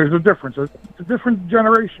 Right. I mean, there's a difference. It's a different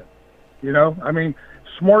generation. You know, I mean,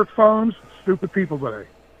 smartphones, stupid people today.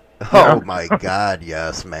 Oh, my God,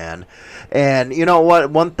 yes, man. And you know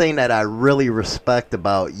what? One thing that I really respect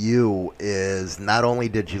about you is not only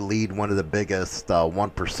did you lead one of the biggest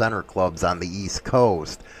 1%er clubs on the East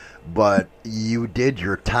Coast, but you did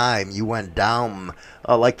your time. You went down,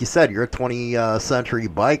 like you said, you're a 20th century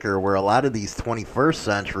biker, where a lot of these 21st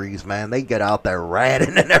centuries, man, they get out there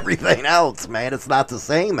ratting and everything else, man. It's not the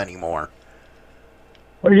same anymore.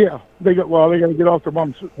 Well, yeah, they got to get off their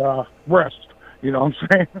bum's breast. You know what I'm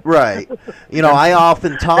saying? Right. You know, I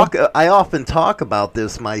often talk about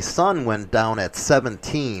this. My son went down at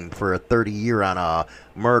 17 for a 30-year on a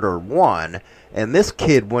murder one, and this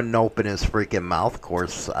kid wouldn't open his freaking mouth. Of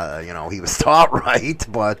course, you know, he was taught right,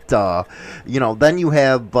 but you know, then you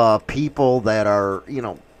have people that are, you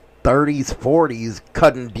know, 30s, 40s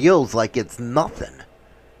cutting deals like it's nothing.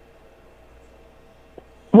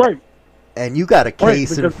 Right. And you got a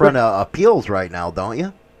case in front of appeals right now, don't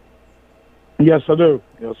you? Yes, I do.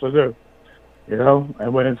 Yes, I do. You know,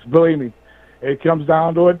 and when it's, believe me, it comes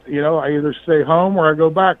down to it, you know, I either stay home or I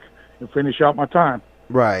go back and finish out my time.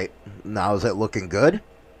 Right. Now, is it looking good?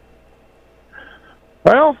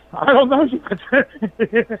 Well, I don't know.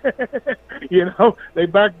 You know, they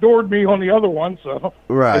backdoored me on the other one, so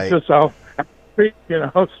right. It's just how, you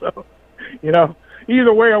know, so, you know,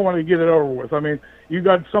 either way, I want to get it over with. I mean, you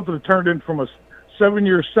got something that turned in from a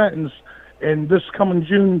 7-year sentence, and this coming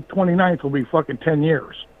June 29th will be fucking 10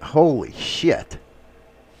 years. Holy shit.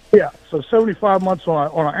 Yeah, so 75 months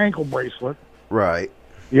on an ankle bracelet. Right.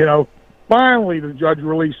 You know, finally the judge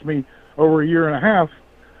released me over a year and a half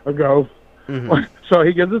ago. Mm-hmm. So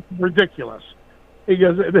he goes, this is ridiculous. He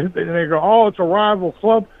goes, and they go, oh, it's a rival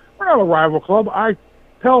club. We're not a rival club. I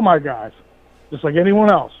tell my guys, just like anyone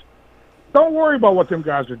else, don't worry about what them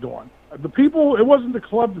guys are doing. The people, it wasn't the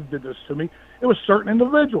club that did this to me. It was certain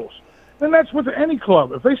individuals. And that's with any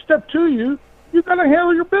club. If they step to you, you got to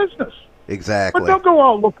handle your business. Exactly. But don't go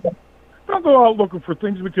out looking for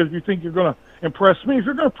things because you think you're going to impress me. If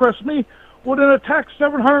you're going to impress me, well, then attack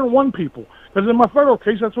 701 people. Because in my federal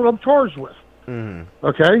case, that's what I'm charged with. Mm-hmm.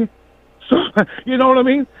 Okay? So, you know what I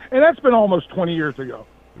mean? And that's been almost 20 years ago.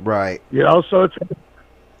 Right. You know, so it's,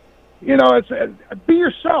 you know, it's be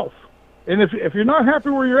yourself. And if you're not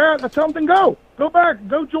happy where you're at, I tell them, then go. Go back.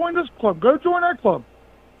 Go join this club. Go join that club.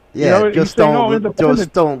 Yeah, you know, just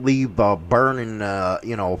don't leave a burning,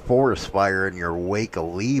 you know, forest fire in your wake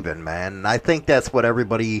of leaving, man. And I think that's what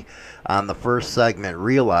everybody on the first segment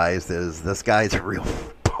realized is this guy's a real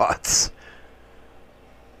putz.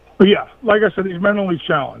 Yeah, like I said, he's mentally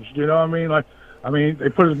challenged. You know what I mean? Like, I mean, they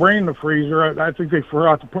put his brain in the freezer. I think they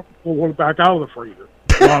forgot to pull it back out of the freezer.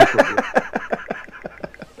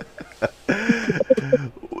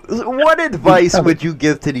 What advice would you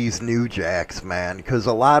give to these new jacks, man? Because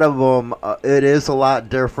a lot of them, it is a lot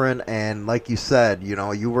different. And like you said, you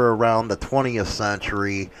know, you were around the 20th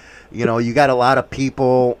century. You know, you got a lot of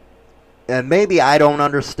people, and maybe I don't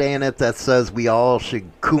understand it, that says we all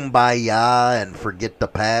should kumbaya and forget the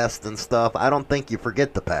past and stuff. I don't think you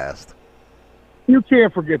forget the past. You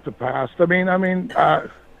can't forget the past. I mean,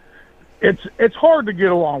 it's hard to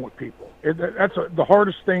get along with people. That's the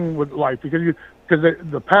hardest thing with life because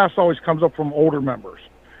the past always comes up from older members,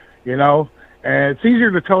 you know, and it's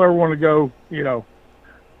easier to tell everyone to go, you know,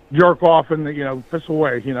 jerk off and, you know, piss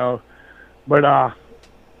away, you know, but,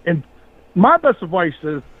 and my best advice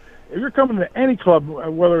is if you're coming to any club,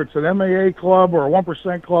 whether it's an MAA club or a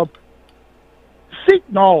 1% club, seek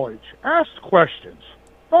knowledge, ask questions.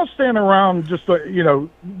 Don't stand around just to, you know,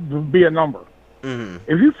 be a number. Mm-hmm.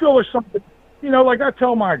 If you feel there's something, you know, like I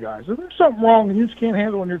tell my guys, if there's something wrong and you just can't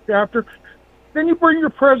handle in your chapter, then you bring your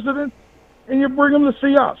president and you bring him to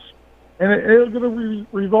see us, and it's going to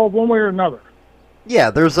resolve one way or another. Yeah,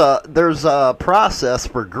 there's a process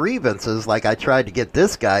for grievances, like I tried to get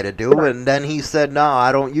this guy to do, and then he said, no,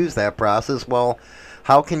 I don't use that process. Well,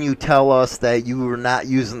 how can you tell us that you were not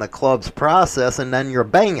using the club's process and then you're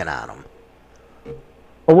banging on him?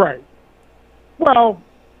 Right. Well,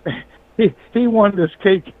 he wanted this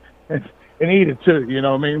cake and eat it too, you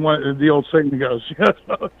know what I mean? The old saying goes,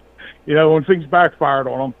 you know, when things backfired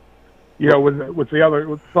on him, you know, with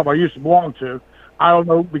the club I used to belong to, I don't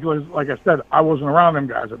know, because like I said, I wasn't around them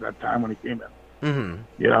guys at that time when he came in. You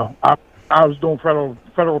know, I was doing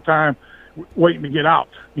federal time, waiting to get out.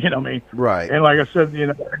 You know what I mean? Right. And like I said, you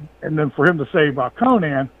know, and then for him to say about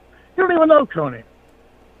Conan, you don't even know Conan.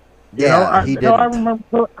 Yeah, he did. I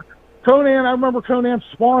remember Conan. I remember Conan's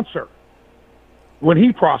sponsor when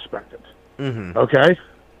he prospected. Okay.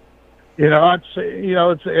 You know, I'd say, you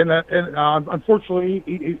know, it's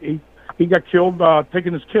unfortunately he got killed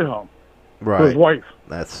taking his kid home. Right. To his wife.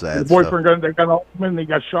 That's sad. His boyfriend got home and he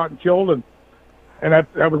got shot and killed, and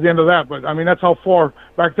that was the end of that. But I mean, that's how far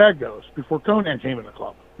back that goes before Conan came in the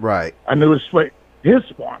club. Right. I knew his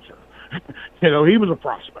sponsor. You know, he was a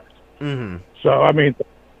prospect. So I mean,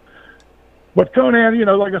 but Conan, you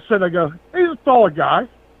know, like I said, he's a solid guy.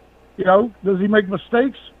 You know, does he make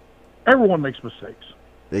mistakes? Everyone makes mistakes.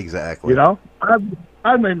 Exactly. You know,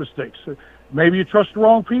 I've made mistakes. Maybe you trust the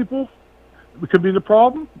wrong people. It could be the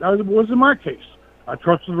problem. That was in my case. I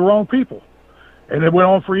trusted the wrong people. And it went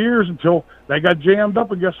on for years until they got jammed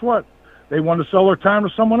up, and guess what? They wanted to sell their time to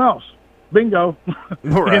someone else. Bingo.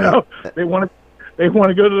 Right. You know, they want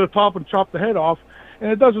to go to the top and chop the head off,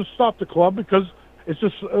 and it doesn't stop the club because it's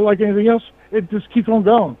just like anything else. It just keeps on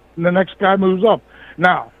going, and the next guy moves up.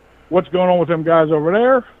 Now, what's going on with them guys over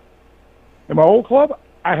there in my old club?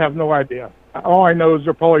 I have no idea. All I know is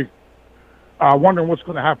they're probably wondering what's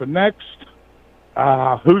going to happen next,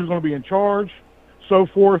 who's going to be in charge, so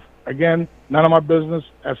forth. Again, none of my business.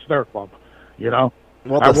 That's their club, you know.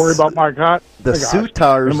 Well, I worry about my guys. The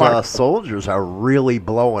Soutars soldiers are really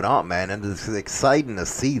blowing up, man, and it's exciting to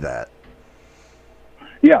see that.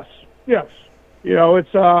 Yes. You know,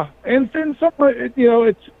 it's and something. You know,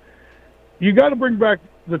 it's you got to bring back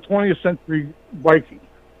the 20th century Viking.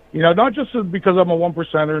 You know, not just because I'm a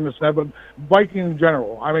 1%er and this and that, but Viking in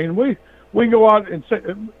general. I mean, we go out and say,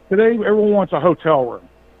 today everyone wants a hotel room.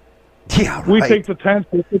 Yeah, right. We take the tents,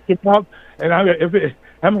 we pick it up, and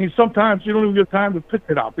I mean, sometimes you don't even get time to pick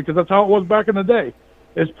it up because that's how it was back in the day.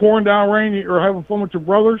 It's pouring down rain, you're having fun with your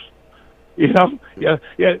brothers, you know. Yeah,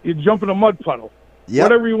 you jump in a mud puddle. Yep.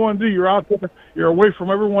 Whatever you want to do, you're out there, you're away from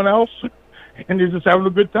everyone else, and you're just having a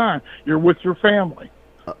good time. You're with your family.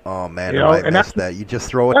 Oh man, I miss that. You just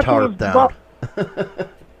throw a tarp down.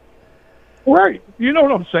 Right. You know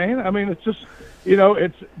what I'm saying? I mean, it's just, you know,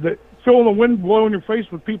 it's feeling the wind blow in your face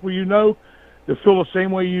with people you know that feel the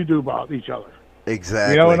same way you do about each other.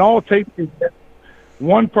 Exactly. You know, and all it takes is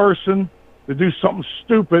one person to do something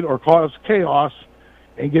stupid or cause chaos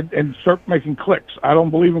and start making clicks. I don't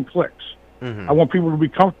believe in clicks. I want people to be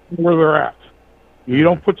comfortable where they're at. You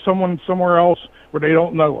don't put someone somewhere else where they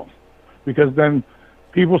don't know them, because then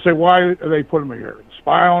people say, why are they putting me here?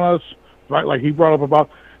 Spy on us, right? Like he brought up about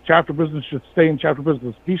chapter business should stay in chapter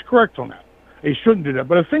business. He's correct on that. They shouldn't do that.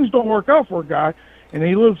 But if things don't work out for a guy and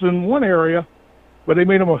he lives in one area, but they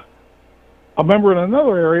made him a member in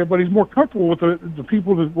another area, but he's more comfortable with the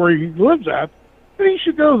people where he lives at, then he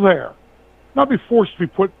should go there. Not be forced to be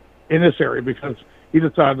put in this area because he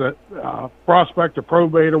decided to prospect or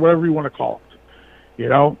probate or whatever you want to call it. You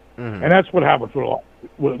know? And that's what happens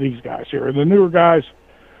with these guys here. And the newer guys,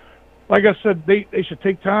 like I said, they should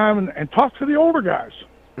take time and talk to the older guys.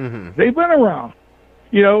 They've been around.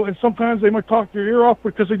 You know, and sometimes they might talk their ear off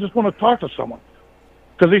because they just want to talk to someone.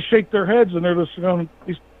 Because they shake their heads and they're just going,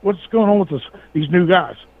 what's going on with these new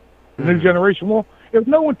guys, the new generation? Well, if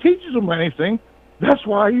no one teaches them anything, that's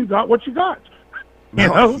why you got what you got. You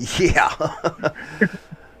know? Yeah.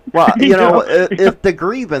 Well, you know, if the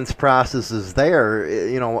grievance process is there,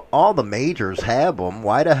 you know, all the majors have them.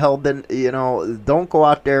 Why the hell then, you know, don't go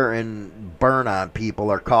out there and burn on people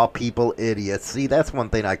or call people idiots. See, that's one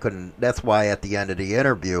thing I couldn't, that's why at the end of the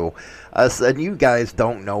interview, I said, you guys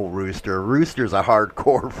don't know Rooster. Rooster's a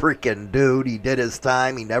hardcore freaking dude. He did his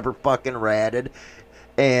time. He never fucking ratted.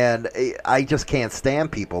 And I just can't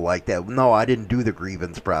stand people like that. No, I didn't do the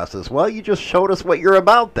grievance process. Well, you just showed us what you're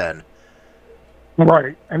about then.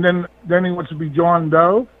 Right. And then he wants to be John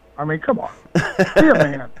Doe. I mean, come on. Be a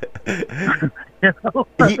man. You know?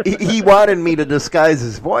 he wanted me to disguise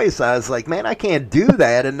his voice. I was like, man, I can't do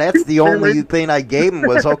that. And that's the only thing I gave him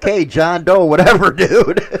was, okay, John Doe, whatever,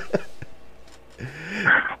 dude.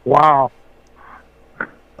 Wow.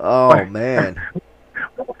 Oh, man.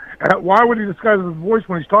 Why would he disguise his voice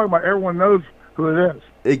when he's talking about everyone knows who it is?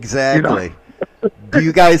 Exactly. You know? Do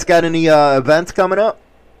you guys got any events coming up?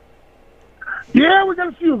 Yeah, we got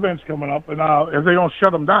a few events coming up, and if they don't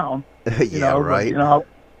shut them down, yeah, know, right. But, you know,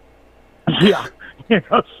 yeah, you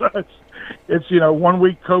know, so it's you know, 1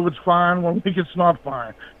 week COVID's fine, 1 week it's not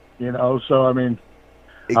fine, you know. So I mean,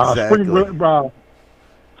 exactly.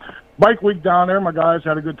 Bike week down there, my guys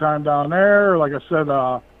had a good time down there. Like I said,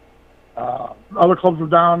 Other clubs were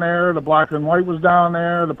down there. The Black and White was down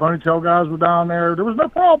there. The Ponytail guys were down there. There was no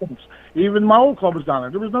problems. Even my old club was down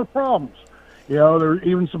there. There was no problems. You know, there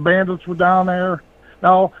even some bandits were down there.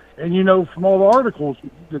 Now, and you know from all the articles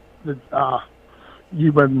that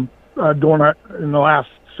you've been doing that in the last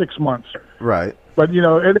 6 months. Right. But, you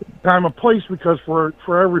know, at a time and place, because for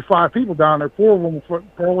every 5 people down there, 4 of them were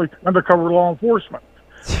probably undercover law enforcement.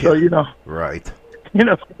 So, you know. Right. You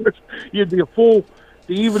know, you'd be a fool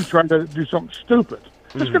to even try to do something stupid.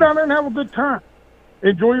 Just go down there and have a good time.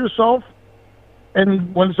 Enjoy yourself.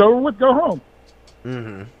 And when it's over with, go home.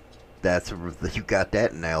 Mm-hmm. You got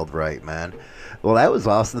that nailed right, man. Well, that was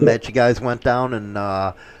awesome that you guys went down in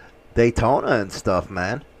Daytona and stuff,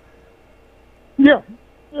 man. Yeah.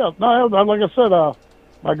 Yeah. No, like I said,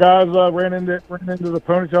 my guys ran into the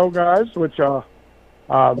Ponytail guys, which there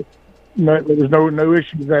was no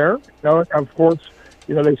issues there. You know, of course,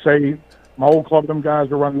 you know, they say my old club, them guys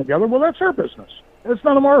are running together. Well, that's their business. It's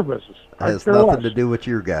none of our business. It has nothing to do with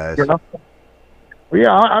your guys. You know? Well,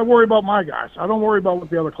 yeah, I worry about my guys. I don't worry about what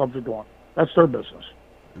the other clubs are doing. That's their business.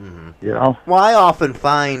 Mm-hmm. You know? Well, I often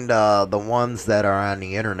find the ones that are on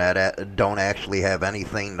the internet don't actually have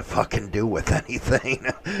anything to fucking do with anything.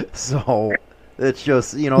 So it's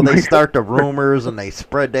just, you know, they start the rumors and they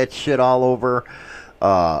spread that shit all over.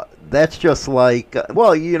 That's just like,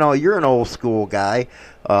 well, you know, you're an old school guy.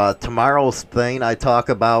 Tomorrow's thing, I talk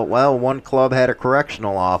about, well, one club had a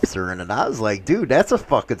correctional officer in it. I was like, dude, that's a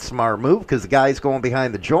fucking smart move because the guy's going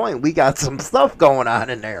behind the joint. We got some stuff going on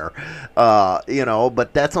in there. You know,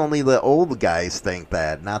 but that's only the old guys think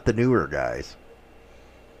that, not the newer guys.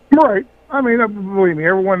 Right. I mean, believe me,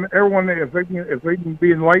 everyone, if they can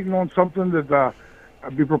be enlightened on something that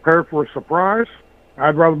I'd be prepared for a surprise,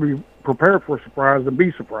 I'd rather be prepared for a surprise than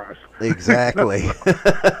be surprised. Exactly.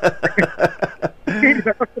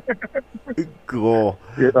 Cool.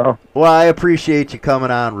 You know. Well, I appreciate you coming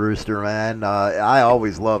on, Rooster, man. I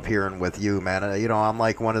always love hearing with you, man. You know, I'm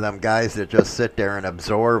like one of them guys that just sit there and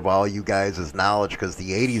absorb all you guys' knowledge because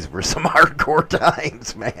the 80s were some hardcore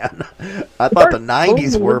times, man. I thought the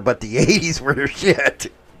 90s were, but the 80s were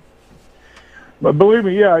shit. But believe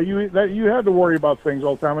me, yeah, you had to worry about things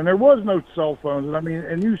all the time, and there was no cell phones, and I mean,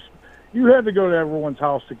 and you had to go to everyone's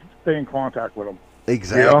house to stay in contact with them.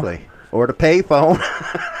 Exactly. You know? Or the payphone.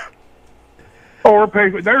 Or pay.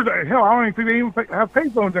 Hell, I don't even think they even have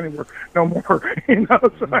payphones anymore no more. You know,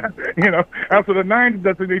 so, you know, after the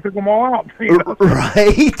 90s, they took them all out. You know?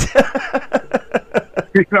 Right.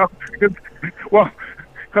 You know,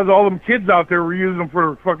 because all them kids out there were using them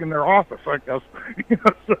for fucking their office, I guess. You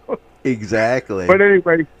know, so. Exactly. But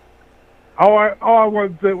anyway, all I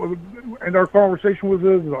wanted to, and our conversation with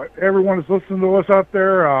is everyone that's listening to us out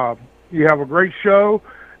there. You have a great show.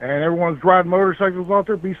 And everyone's riding motorcycles out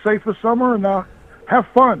there. Be safe this summer and have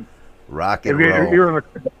fun. Rock and roll. You're in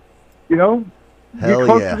you know, hell be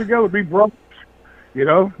closer yeah. together. Be brothers. You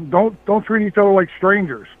know, don't treat each other like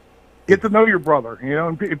strangers. Get to know your brother. You know,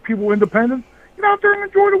 and if people independent, get out there and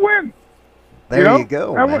enjoy the win. There you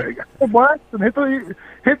go. Have man. a blast and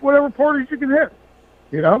hit whatever parties you can hit.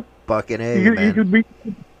 You know, fucking A, man. You could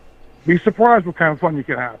be surprised what kind of fun you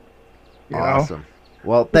can have. You awesome. know?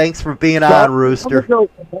 Well, thanks for being on, Rooster.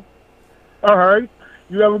 All right.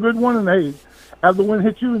 You have a good one, and hey, have the wind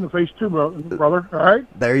hit you in the face too, brother. All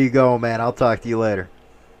right? There you go, man. I'll talk to you later.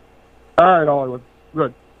 All right, Hollywood.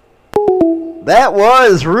 Good. That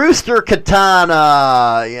was Rooster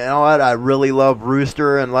Katana. You know what? I really love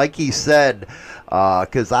Rooster, and like he said,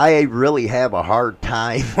 because I really have a hard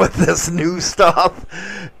time with this new stuff,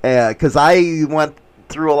 because I went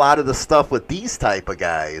through a lot of the stuff with these type of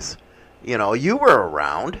guys. You know, you were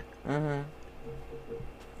around. Mm-hmm.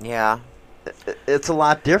 Yeah. It's a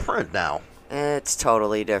lot different now. It's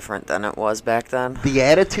totally different than it was back then. The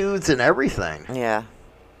attitudes and everything. Yeah.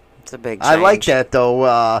 It's a big change. I like that, though.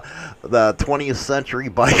 The 20th century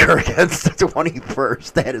biker against the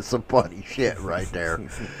 21st. That is some funny shit right there.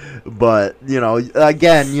 But, you know,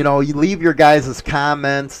 again, you know, you leave your guys'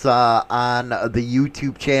 comments on the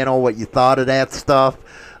YouTube channel, what you thought of that stuff.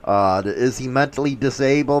 Is he mentally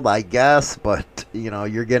disabled? I guess, but you know,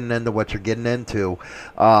 you're getting into what you're getting into.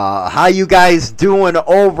 How you guys doing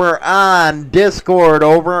over on Discord,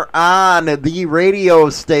 over on the radio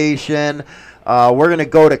station? We're gonna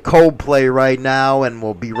go to Coldplay right now, and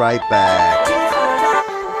we'll be right back.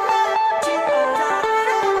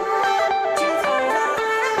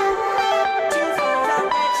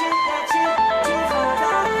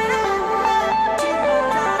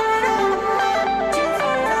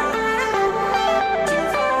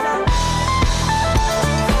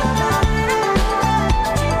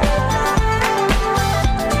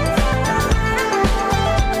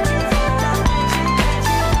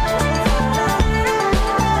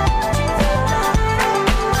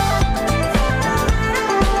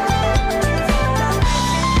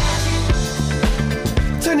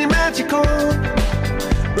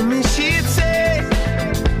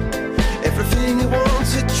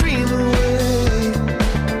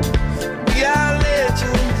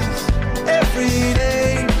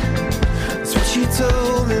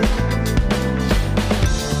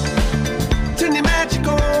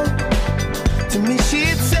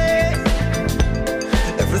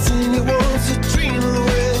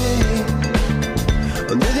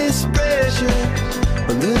 this pressure,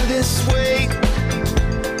 under this weight.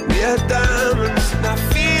 We are diamonds, and I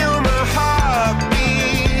feel my heart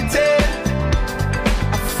beating.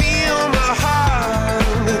 I feel my heart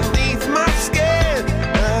underneath my skin.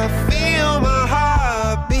 I feel my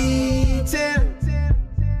heart beating.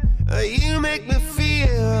 You make me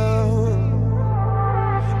feel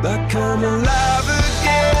like I'm alive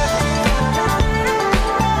again.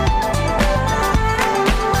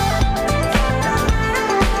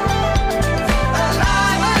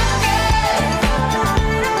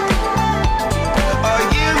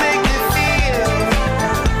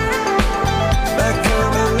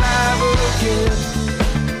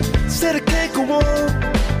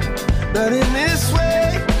 Not in this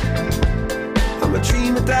way. I'm a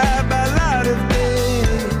dream that died by light of day.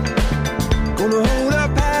 Gonna hold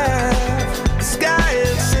up half the sky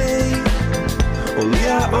and say, only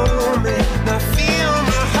I own it. And I feel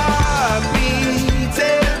my heart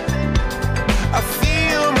beating. I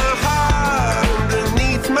feel my heart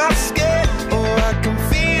underneath my skin. Oh, I can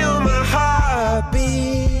feel my heart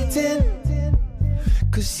beating.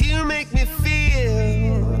 'Cause you make me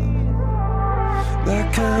feel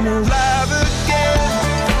like I'm alive again.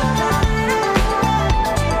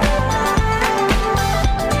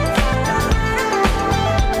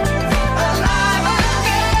 Alive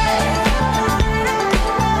again.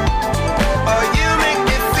 Oh, you make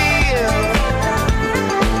me feel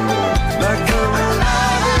like I'm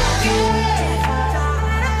alive again.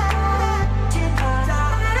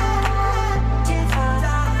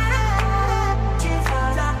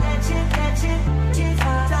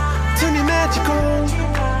 Turn your magic on.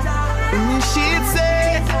 And then she'd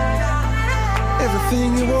say,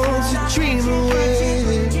 everything you want to dream away.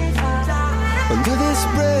 Under this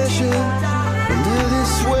pressure, under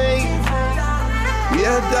this weight, we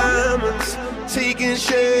are diamonds taking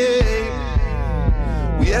shape.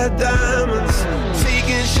 We are diamonds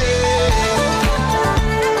taking shape.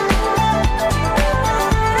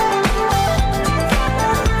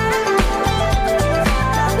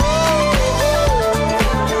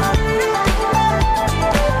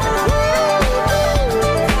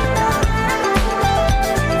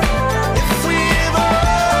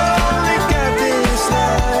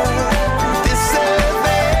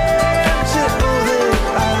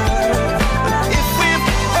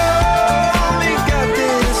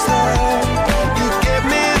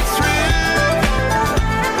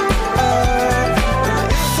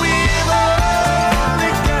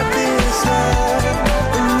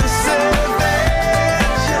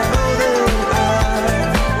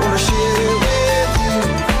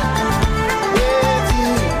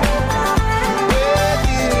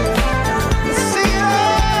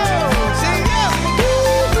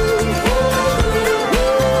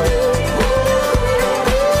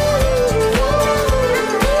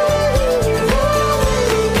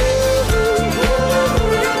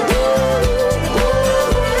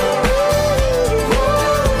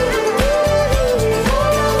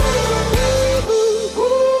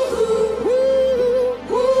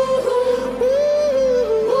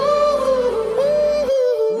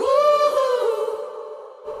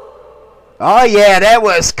 Oh yeah, that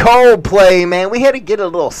was Coldplay, man. We had to get a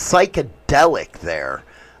little psychedelic there.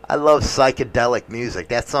 I love psychedelic music.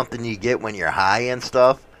 That's something you get when you're high and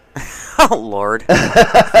stuff. Oh, Lord.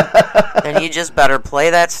 And you just better play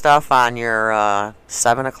that stuff on your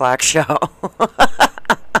 7 o'clock show.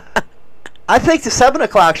 I think the 7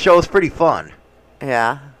 o'clock show is pretty fun.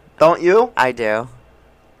 Yeah. Don't you? I do.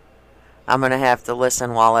 I'm going to have to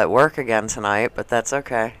listen while at work again tonight, but that's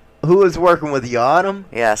okay. Who was working with you, Autumn?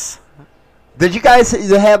 Yes. Did you guys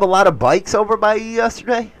have a lot of bikes over by you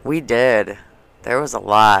yesterday? We did. There was a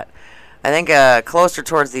lot. I think closer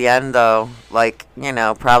towards the end, though, like, you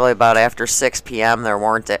know, probably about after 6 p.m.,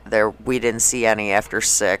 we didn't see any after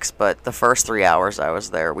 6, but the first 3 hours I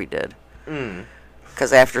was there, we did.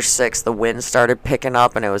 Because after 6, the wind started picking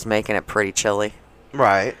up, and it was making it pretty chilly.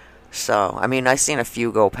 Right. So, I mean, I seen a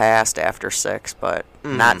few go past after 6, but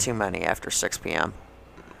not too many after 6 p.m.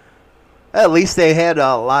 At least they had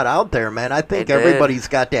a lot out there, man. I think everybody's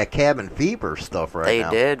got that cabin fever stuff right now.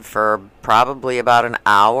 They did. For probably about an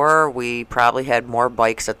hour, we probably had more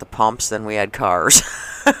bikes at the pumps than we had cars.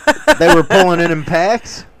 They were pulling in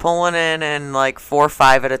packs? Pulling in like 4 or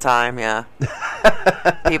 5 at a time, yeah.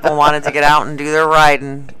 People wanted to get out and do their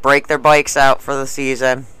riding, break their bikes out for the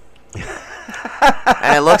season.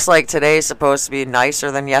 And it looks like today's supposed to be nicer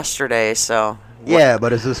than yesterday, so... Yeah,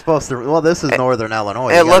 but is it supposed to... Well, this is Northern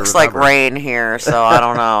Illinois. It looks like rain here, so I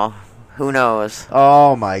don't know. Who knows?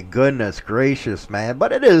 Oh, my goodness gracious, man.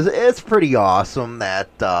 But it's pretty awesome that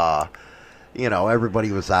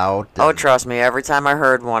everybody was out. Oh, trust me, every time I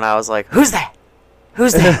heard one, I was like, who's that?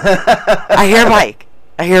 Who's that? I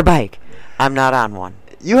hear bike. I'm not on one.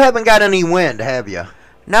 You haven't got any wind, have you?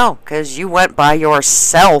 No, because you went by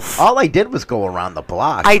yourself. All I did was go around the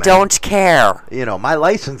block. I don't care. My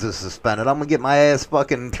license is suspended. I'm going to get my ass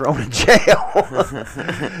fucking thrown in jail.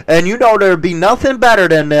 And there'd be nothing better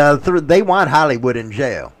than they want Hollywood in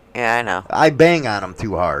jail. Yeah, I know. I bang on them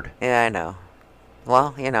too hard. Yeah, I know.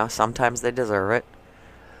 Well, sometimes they deserve it.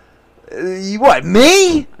 You what,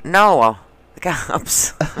 me? No, the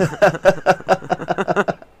cops.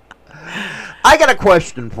 I got a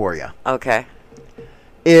question for you. Okay.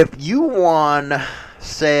 If you won,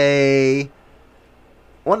 say,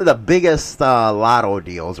 one of the biggest lotto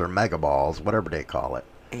deals or mega balls, whatever they call it.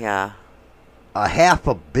 Yeah.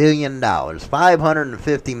 $500 million,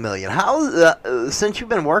 $550 million. How, since you've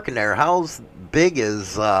been working there, how's big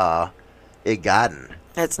is it gotten?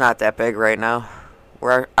 It's not that big right now.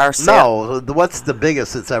 No, what's the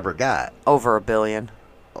biggest it's ever got? Over $1 billion.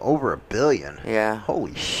 Over $1 billion? Yeah.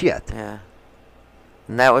 Holy shit. Yeah.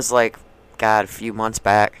 And that was a few months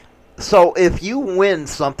back. So if you win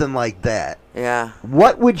something like that, yeah,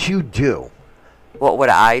 what would you do? What would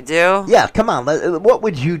I do? Yeah, come on. What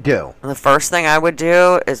would you do? The first thing I would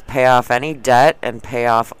do is pay off any debt and pay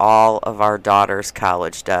off all of our daughter's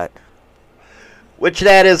college debt. Which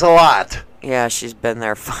that is a lot. Yeah, she's been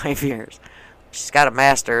there 5 years. She's got a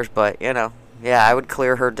master's, but, yeah, I would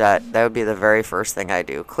clear her debt. That would be the very first thing I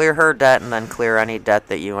do. Clear her debt and then clear any debt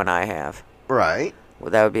that you and I have. Right. Well,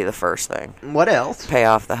 that would be the first thing. What else? Pay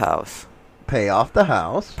off the house. Pay off the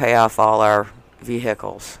house. Pay off all our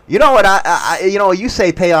vehicles. You know what? You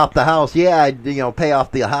say pay off the house. Yeah, pay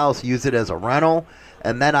off the house, use it as a rental,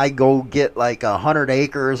 and then I go get 100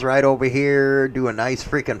 acres right over here, do a nice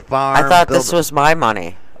freaking farm. I thought this was my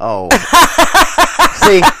money. Oh.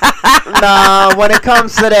 See, nah, when it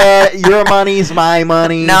comes to that, your money's my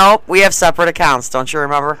money. No, we have separate accounts. Don't you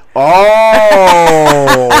remember?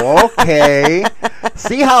 Oh, okay.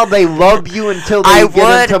 See how they love you until they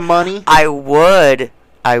get into money? I would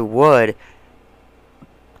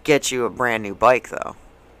get you a brand new bike, though.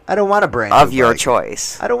 I don't want a brand new bike. Of your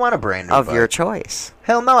choice. I don't want a brand new bike. Of your choice.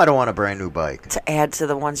 Hell no, I don't want a brand new bike. To add to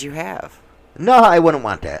the ones you have. No, I wouldn't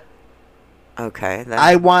want that. Okay, then.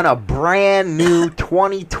 I want a brand new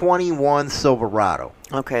 2021 Silverado.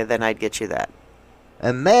 Okay, then I'd get you that.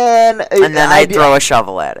 And then I'd throw a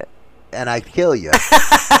shovel at it. And I'd kill you.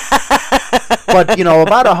 But,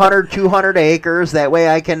 about 100, 200 acres. That way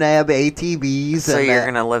I can have ATVs. So you're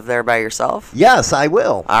going to live there by yourself? Yes, I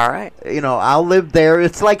will. All right. I'll live there.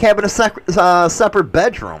 It's like having a separate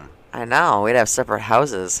bedroom. I know. We'd have separate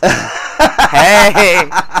houses. Hey!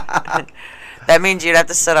 That means you'd have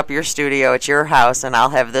to set up your studio at your house, and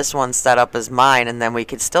I'll have this one set up as mine, and then we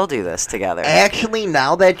could still do this together. Actually,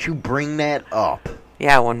 now that you bring that up.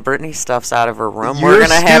 Yeah, when Brittany stuff's out of her room, we're going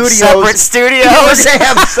to have separate studios. We're going to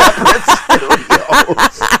have separate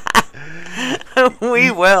studios.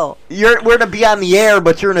 We will. We're going to be on the air,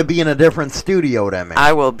 but you're going to be in a different studio than me.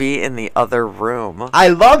 I will be in the other room. I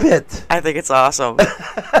love it. I think it's awesome.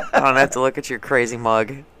 I don't have to look at your crazy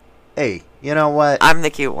mug. Hey, you know what? I'm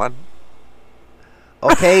the cute one.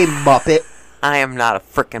 Okay, Muppet. I am not a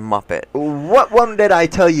frickin' Muppet. What one did I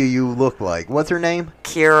tell you look like? What's her name?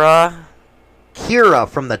 Kira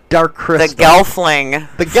from the Dark Crystal. The Gelfling.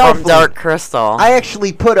 From Dark Crystal. I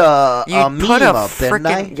actually put a meme up, didn't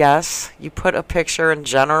I? Yes. You put a picture in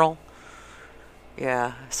general.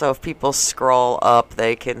 Yeah. So if people scroll up,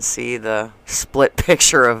 they can see the split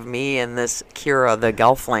picture of me and this Kira the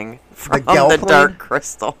Gelfling from the Dark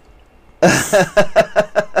Crystal.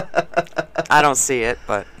 I don't see it,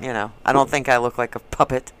 but, I don't think I look like a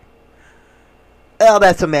puppet. Well,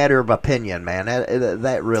 that's a matter of opinion, man.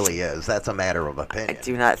 That really is. That's a matter of opinion. I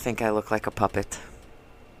do not think I look like a puppet.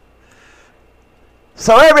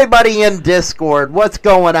 So everybody in Discord, what's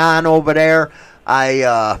going on over there?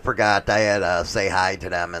 I forgot I had to say hi to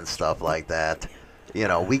them and stuff like that.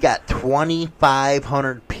 We got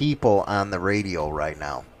 2,500 people on the radio right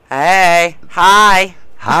now. Hey, hi.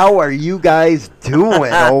 How are you guys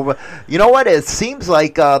doing? You know what? It seems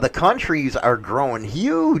like the countries are growing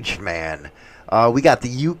huge, man. We got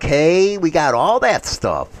the UK. We got all that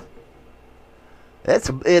stuff.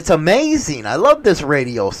 It's amazing. I love this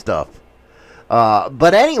radio stuff.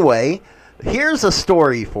 But anyway, here's a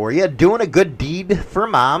story for you. Doing a good deed for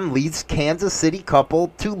mom leads Kansas City couple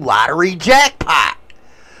to lottery jackpot.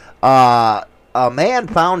 A man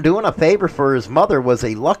found doing a favor for his mother was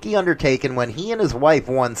a lucky undertaking when he and his wife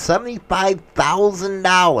won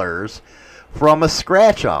 $75,000 from a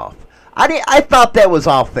scratch-off. I thought that was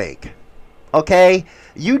all fake. Okay?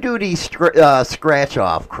 You do these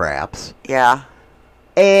scratch-off craps. Yeah.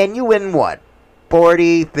 And you win what?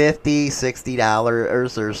 $40, $50,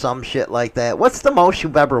 $60 or some shit like that. What's the most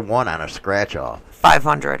you've ever won on a scratch-off?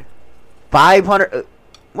 500. 500?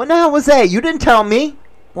 When the hell was that? You didn't tell me.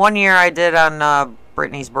 One year I did on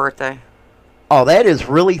Brittany's birthday. Oh, that is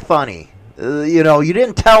really funny. You know, you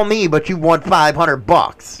didn't tell me, but you won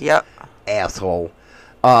 $500. Yep. Asshole.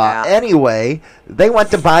 Anyway, they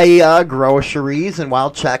went to buy groceries, and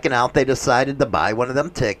while checking out, they decided to buy one of them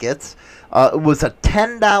tickets. It was a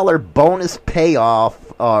 $10 bonus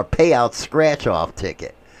payout scratch-off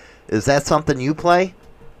ticket. Is that something you play?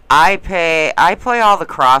 I play all the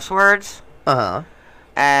crosswords. Uh-huh.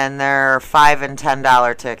 And they're $5 and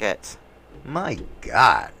 $10 tickets. My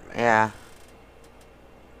God. Man. Yeah.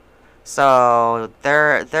 So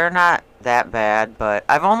they're not that bad, but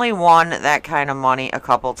I've only won that kind of money a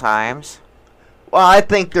couple times. Well, I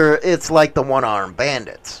think it's like the one-armed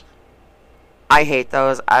bandits. I hate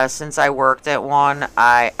those. Since I worked at one,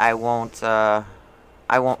 I won't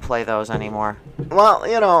play those anymore. Well,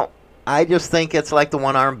 you know, I just think it's like the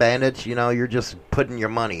one-armed bandits. You know, you're just putting your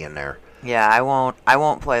money in there. Yeah, I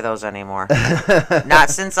won't play those anymore. Not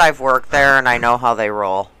since I've worked there and I know how they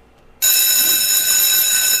roll.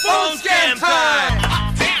 Phone scam time!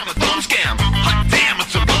 Hot damn, a phone scam! Hot damn,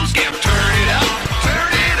 it's a phone scam! Turn it up!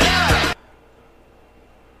 Turn it up!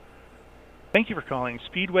 Thank you for calling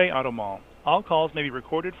Speedway Auto Mall. All calls may be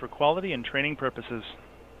recorded for quality and training purposes.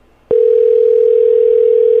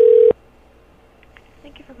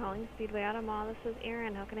 Thank you for calling Speedway Auto Mall. This is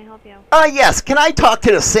Erin. How can I help you? Yes. Can I talk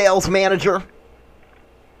to the sales manager?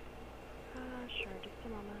 Sure. Just a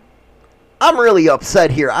moment. I'm really upset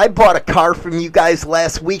here. I bought a car from you guys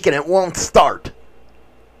last week and it won't start.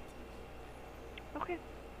 Okay.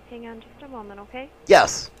 Hang on just a moment, okay?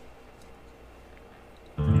 Yes.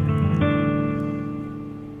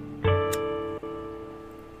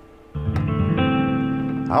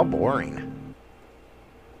 How boring.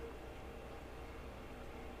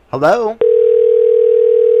 Hello?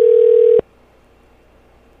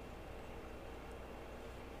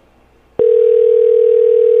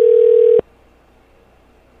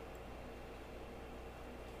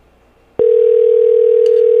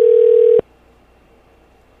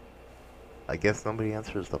 I guess nobody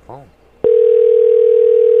answers the phone.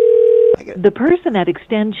 The person at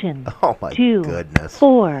extension Oh my goodness.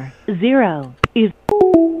 240 is...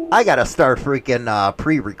 I gotta start freaking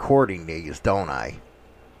pre-recording these, don't I?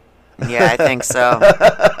 Yeah, I think so.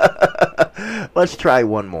 Let's try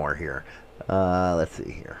one more here. Let's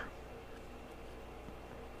see here.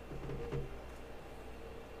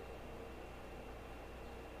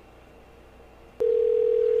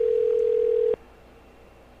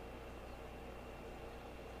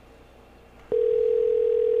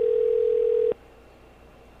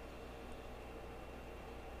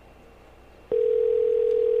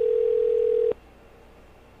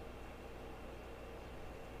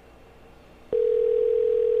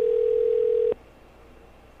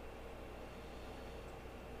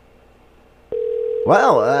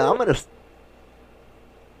 Well, I'm gonna.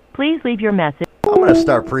 Please leave your message. I'm gonna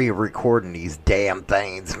start pre-recording these damn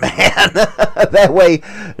things, man. That way,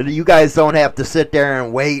 you guys don't have to sit there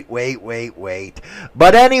and wait.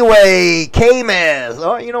 But anyway, K-Miz.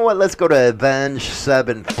 Oh, you know what? Let's go to Avenged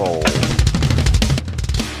Sevenfold.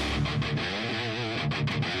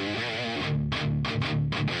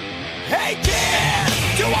 Hey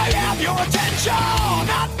kid, do I have your attention?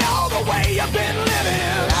 I know the way you've been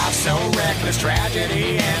living. Life's so reckless,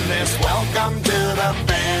 tragedy endless. Welcome to the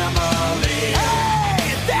family.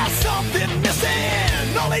 Hey, there's something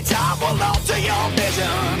missing. Only time will alter your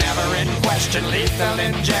vision. Never in question, lethal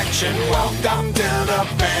injection. Welcome to the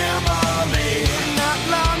family. Not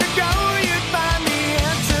long ago, you'd find the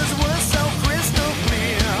answers were so crystal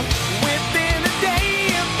clear. Within a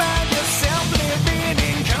day, you find yourself living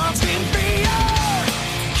in constant fear.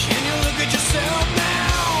 Can you look at yourself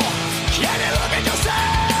now? Can you look at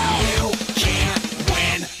yourself? You can't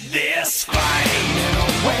win this fight. In a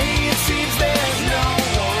way, it seems there's no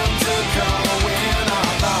one to call when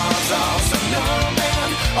our thoughts are so numb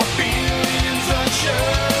and our feelings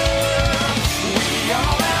unsure. We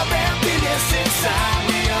all have emptiness inside.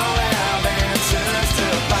 We all have answers to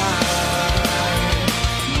find.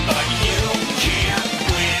 But you can't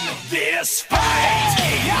win this fight.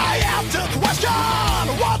 I have to question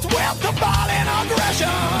what's with the violent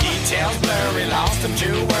aggression. Details blurry, lost them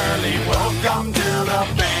too early. Welcome to the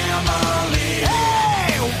family.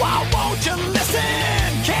 Hey, why won't you listen?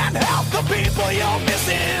 Can't help the people you're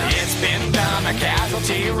missing. It's been done, a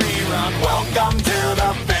casualty rerun. Welcome to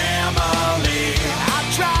the family. I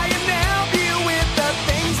try and help you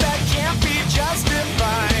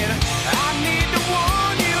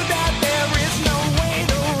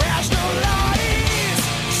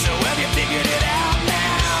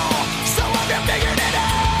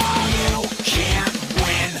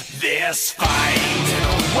this fight. In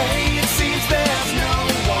a way it seems there's no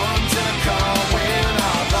one to call when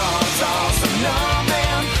our thoughts are so numb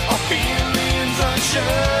and our feelings unsure.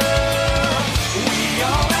 We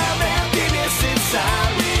all have emptiness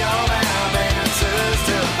inside, we all have answers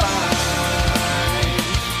to find,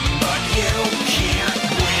 but you can't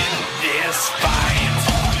win this fight.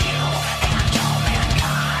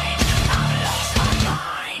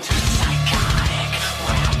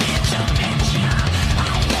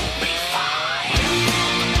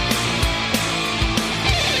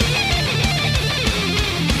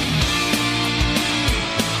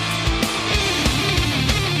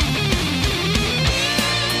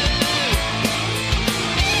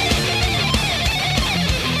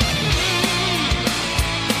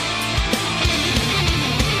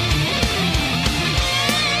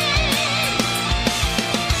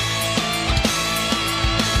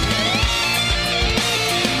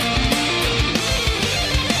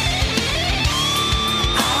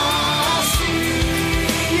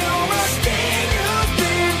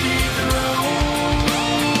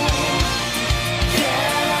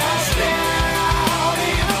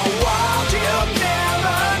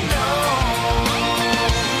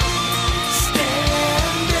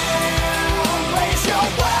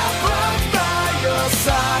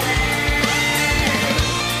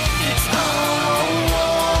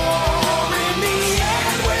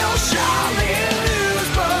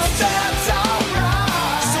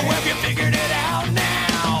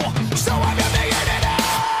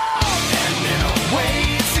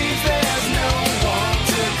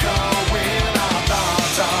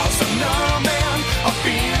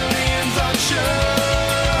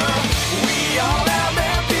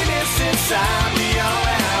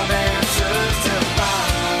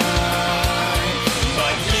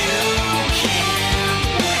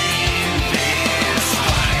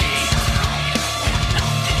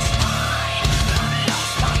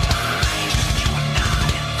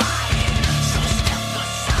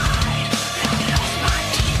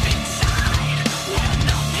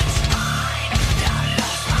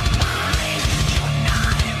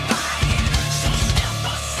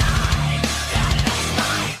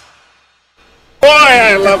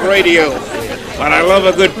 I love radio, but I love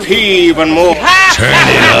a good pee even more. Turn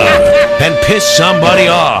it up and piss somebody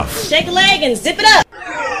off. Shake a leg and zip it up.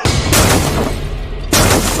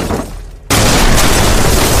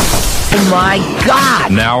 Oh my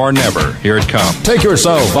God! Now or never, here it comes. Take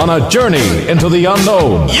yourself on a journey into the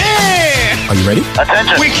unknown. Yeah! Are you ready?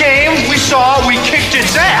 Attention. We came, we saw, we kicked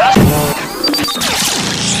its ass.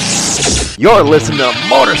 You're listening to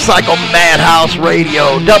Motorcycle Madhouse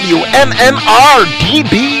Radio, WMMR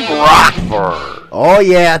DB Rockford. Oh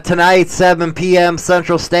yeah, tonight, 7 p.m.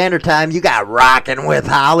 Central Standard Time, you got Rockin' with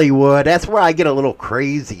Hollywood. That's where I get a little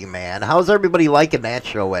crazy, man. How's everybody liking that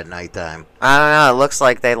show at nighttime? I don't know. It looks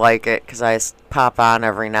like they like it because I pop on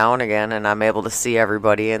every now and again, and I'm able to see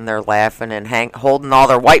everybody, and they're laughing and holding all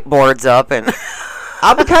their whiteboards up. And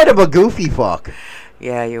I'm kind of a goofy fuck.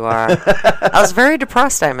 Yeah, you are. I was very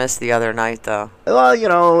depressed I missed the other night, though. Well, you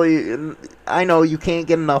know, I know you can't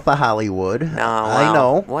get enough of Hollywood. No, I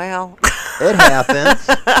know. Well. It happens.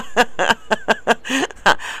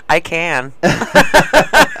 I can.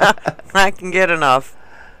 I can get enough.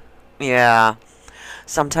 Yeah.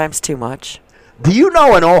 Sometimes too much. Do you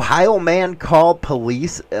know an Ohio man called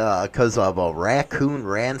police because of a raccoon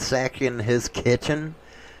ransacking his kitchen?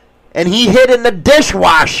 And he hid in the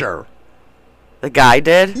dishwasher. The guy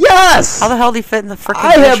did? Yes! How the hell did he fit in the freaking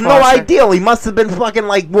dishwasher? I have no idea. He must have been fucking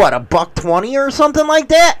like, what, $1.20 or something like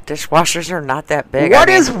that? Dishwashers are not that big. What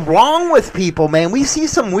is wrong with people, man? We see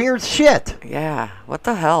some weird shit. Yeah. What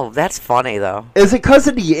the hell? That's funny, though. Is it because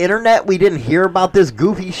of the internet we didn't hear about this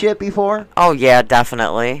goofy shit before? Oh, yeah,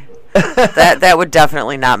 definitely. that would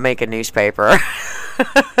definitely not make a newspaper.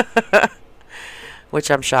 Which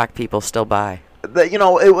I'm shocked people still buy. You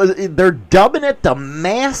know, they're dubbing it the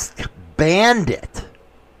Masked Bandit.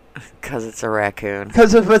 Because it's a raccoon.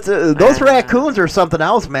 Because if it's those raccoons are something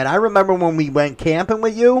else, man. I remember when we went camping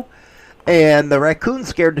with you, and the raccoons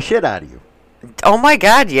scared the shit out of you. Oh my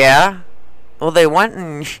God, yeah. Well, they went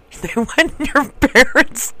in your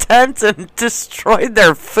parents' tent and destroyed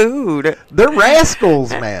their food. They're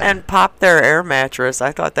rascals, man. And popped their air mattress.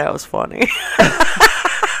 I thought that was funny.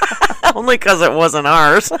 Only because it wasn't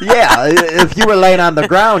ours. Yeah, if you were laying on the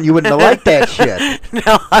ground, you wouldn't have liked that shit. No,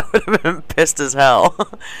 I would have been pissed as hell.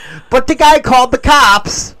 But the guy called the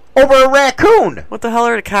cops over a raccoon. What the hell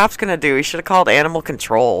are the cops going to do? He should have called animal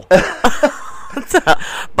control.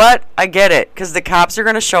 But I get it, because the cops are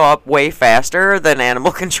going to show up way faster than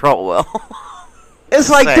animal control will. It's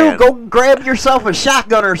like, saying. dude, go grab yourself a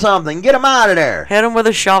shotgun or something. Get him out of there. Hit him with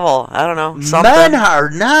a shovel. I don't know. Something. Men are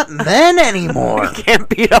not men anymore. You can't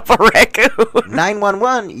beat up a raccoon.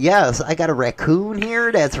 911. Yes, I got a raccoon here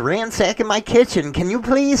that's ransacking my kitchen. Can you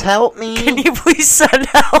please help me? Can you please send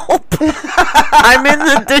help? I'm in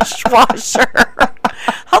the dishwasher.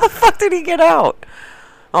 How the fuck did he get out?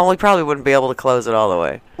 Oh, he probably wouldn't be able to close it all the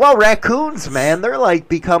way. Well, raccoons, man, they're like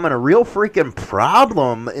becoming a real freaking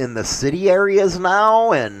problem in the city areas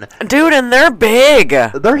now, and dude, and they're big.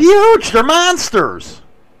 They're huge. They're monsters.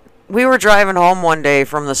 We were driving home one day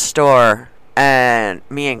from the store, and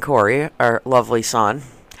me and Corey, our lovely son,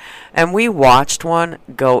 and we watched one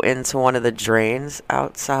go into one of the drains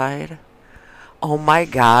outside. Oh my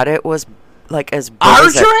God, it was like as big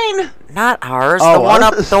as drain? Not ours. Oh,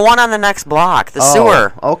 the one on the next block. The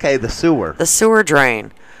sewer. Okay, the sewer. The sewer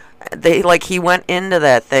drain. He went into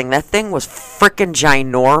that thing. That thing was freaking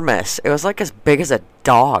ginormous. It was like as big as a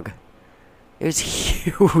dog. It was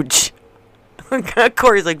huge.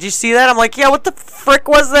 Corey's like, "Did you see that?" I'm like, "Yeah, what the frick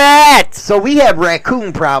was that?" So we have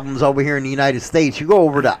raccoon problems over here in the United States. You go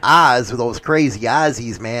over to Oz with those crazy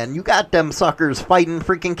Aussies, man. You got them suckers fighting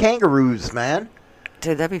freaking kangaroos, man.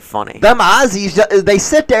 Dude, that'd be funny. Them Aussies, they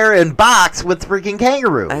sit there and box with freaking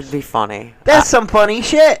kangaroos. That'd be funny. That's some funny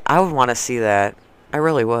shit. I would want to see that. I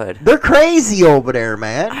really would. They're crazy over there,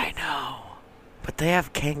 man. I know. But they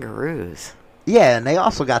have kangaroos. Yeah, and they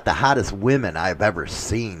also got the hottest women I've ever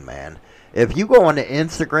seen, man. If you go onto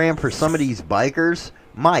Instagram for some of these bikers,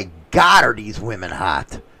 my God, are these women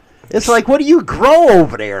hot. It's like, what do you grow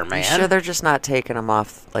over there, man? You sure they're just not taking them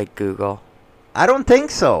off, like, Google? I don't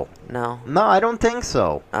think so. No? No, I don't think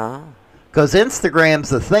so. Oh. Because Instagram's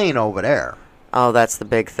the thing over there. Oh, that's the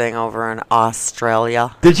big thing over in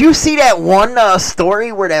Australia. Did you see that one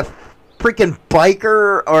story where that freaking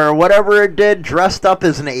biker or whatever it did dressed up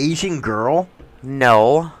as an Asian girl?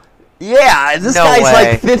 No. Yeah, this No guy's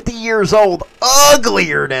way. like 50 years old,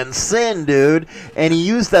 uglier than sin, dude. And he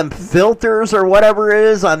used them filters or whatever it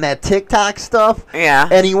is on that TikTok stuff. Yeah.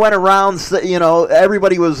 And he went around,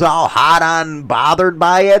 everybody was all hot on, bothered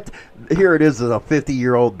by it. Here it is as a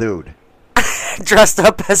 50-year-old dude. Dressed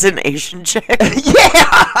up as an Asian chick?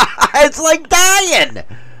 Yeah! It's like dying!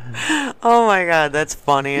 Oh my God, that's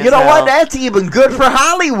funny as You know hell. what? That's even good for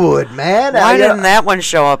Hollywood, man. Why didn't that one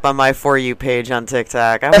show up on my For You page on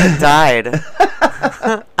TikTok? I would have died.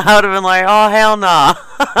 I would have been like, oh, hell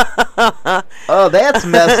no. Oh, that's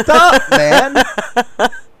messed up, man.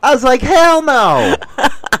 I was like, hell no.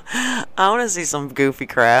 I want to see some goofy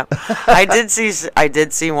crap. I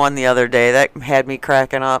did see one the other day that had me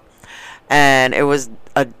cracking up. And it was,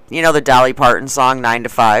 the Dolly Parton song, 9 to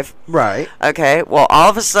 5. Right. Okay, well, all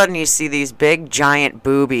of a sudden you see these big, giant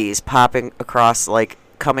boobies popping across, like,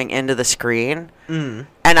 coming into the screen. Mm.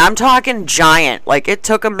 And I'm talking giant. Like, it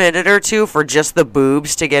took a minute or two for just the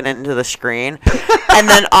boobs to get into the screen. And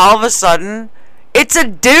then all of a sudden, it's a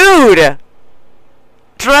dude!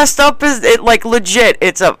 Dressed up as it, like, legit.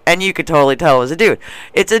 And you could totally tell it was a dude.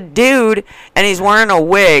 It's a dude, and he's wearing a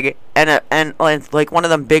wig and like one of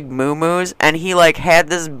them big moo-moos, and he like had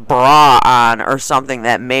this bra on or something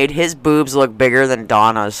that made his boobs look bigger than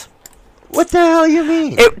Donna's. What the hell you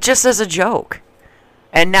mean? It just as a joke.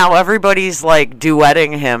 And now everybody's like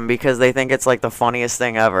duetting him because they think it's like the funniest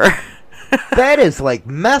thing ever. That is like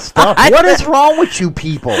messed up. What is wrong with you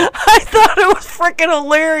people? I thought it was freaking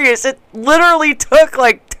hilarious. It literally took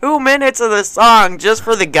like 2 minutes of the song just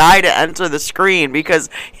for the guy to enter the screen because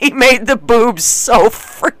he made the boobs so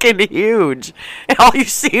freaking huge. And all you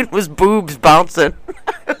seen was boobs bouncing.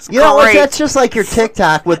 You know what? That's just like your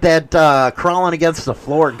TikTok with that crawling against the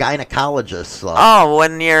floor gynecologist stuff. Oh,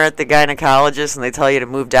 when you're at the gynecologist and they tell you to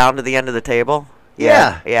move down to the end of the table?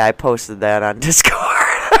 Yeah. Yeah, I posted that on Discord.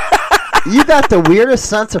 You got the weirdest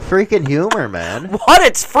sense of freaking humor, man. What?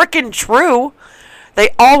 It's freaking true. They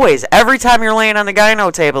always, every time you're laying on the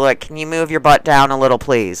gyno table, like, can you move your butt down a little,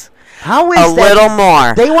 please? How is a little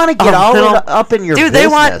more? They want to get up in your dude.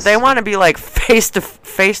 Business. They want to be like face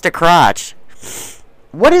to crotch.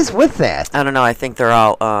 What is with that? I don't know. I think they're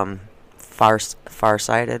all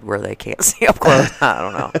far-sighted where they can't see up close. I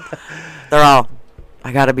don't know. They're all.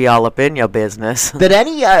 I gotta be all up in your business. Did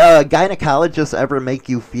any gynecologist ever make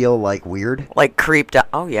you feel like weird? Like creeped out?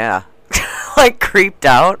 Oh yeah. Like creeped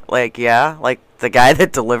out? Like yeah. Like the guy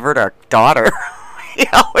that delivered our daughter. He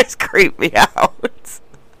always creeped me out.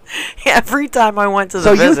 Every time I went to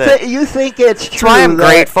the visit. So you think it's true? That's why I'm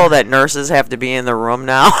grateful that nurses have to be in the room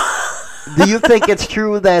now. Do you think it's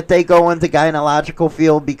true that they go into gynecological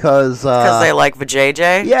field because they like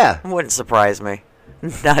vajayjay? Yeah. Wouldn't surprise me.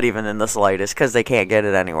 Not even in the slightest, because they can't get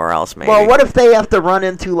it anywhere else, maybe. Well, what if they have to run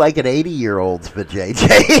into like an 80-year-old's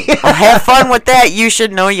vajayjay? Well, have fun with that. You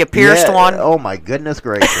should know you pierced one. Oh, my goodness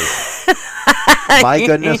gracious. My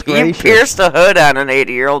goodness gracious. You pierced a hood on an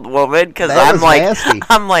 80-year-old woman, because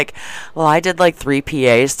I'm like, well, I did like 3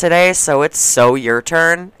 PAs today, so it's so your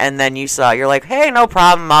turn. And then you're like, hey, no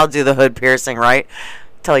problem, I'll do the hood piercing, right?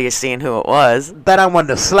 Till you seen who it was. Then I wanted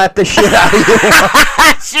to slap the shit out of you.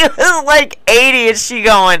 She was like 80 and she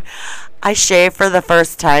going, I shaved for the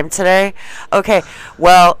first time today. Okay,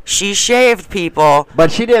 well, she shaved, people.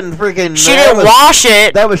 But she didn't freaking... She didn't wash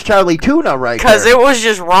it. That was Charlie Tuna right there. Because it was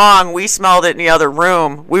just wrong. We smelled it in the other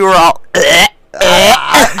room. We were all...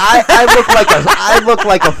 I look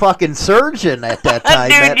like a fucking surgeon at that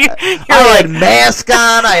time. Dude, man. I had mask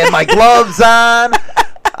on. I had my gloves on.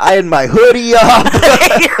 I had my hoodie up.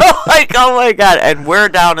 You're like, oh my God. And we're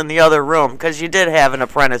down in the other room because you did have an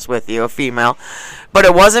apprentice with you, a female. But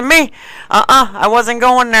it wasn't me. I wasn't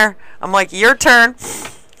going there. I'm like, your turn.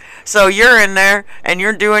 So you're in there and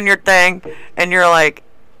you're doing your thing. And you're like,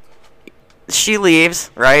 she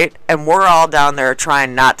leaves, right? And we're all down there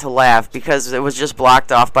trying not to laugh because it was just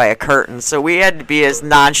blocked off by a curtain. So we had to be as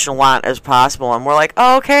nonchalant as possible. And we're like,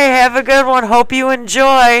 okay, have a good one. Hope you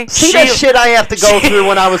enjoy. See that shit I have to go through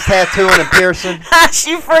when I was tattooing and piercing?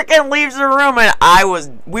 She freaking leaves the room and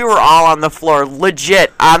we were all on the floor,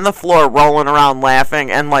 legit on the floor, rolling around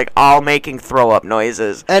laughing and like all making throw up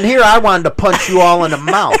noises. And here I wanted to punch you all in the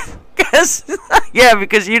mouth. Yeah,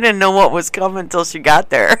 because you didn't know what was coming until she got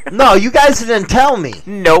there. No, you guys didn't tell me.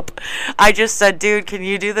 Nope. I just said, dude, can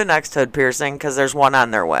you do the next hood piercing? Because there's one on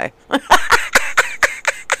their way.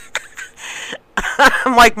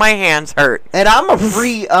 I'm like, my hands hurt. And I'm a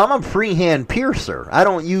freehand piercer. I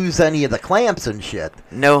don't use any of the clamps and shit.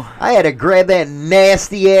 No. I had to grab that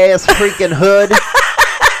nasty ass freaking hood.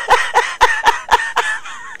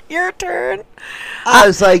 Your turn. I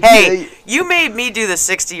was like, hey, you made me do the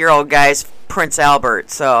 60-year-old guy's Prince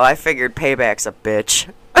Albert, so I figured payback's a bitch.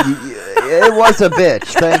 It was a bitch.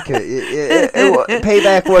 Thank you.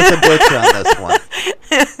 Payback was a bitch on this one.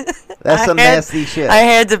 That's some nasty shit. I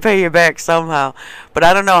had to pay you back somehow, but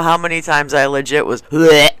I don't know how many times I legit was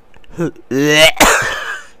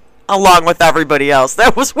along with everybody else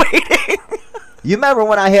that was waiting. You remember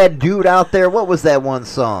when I had Dude Out There? What was that one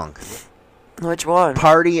song? Which one?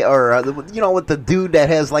 Party, or with the dude that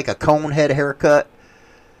has like a cone head haircut.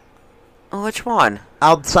 Which one?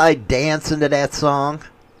 Outside dancing to that song.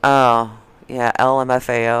 Oh, yeah,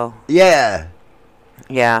 LMFAO. Yeah.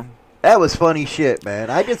 Yeah. That was funny shit,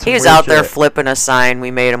 man. I did some He's weird out there shit. flipping a sign.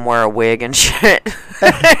 We made him wear a wig and shit.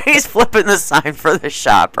 He's flipping the sign for the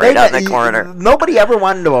shop right out in the corner. Nobody ever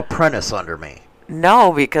wanted to apprentice under me.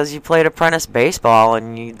 No, because you played apprentice baseball,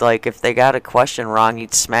 and you'd like if they got a question wrong,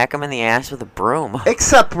 you'd smack them in the ass with a broom.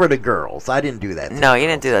 Except for the girls, I didn't do that. No, you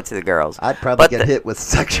didn't do that to the girls. I'd probably get hit with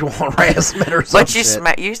sexual harassment or something.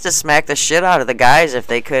 But you used to smack the shit out of the guys if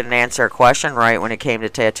they couldn't answer a question right when it came to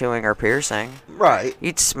tattooing or piercing. Right.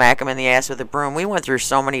 You'd smack them in the ass with a broom. We went through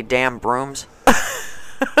so many damn brooms.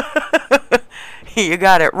 You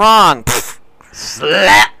got it wrong.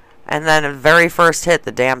 Slap. And then the very first hit,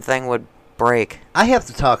 the damn thing would break. I have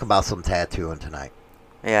to talk about some tattooing tonight.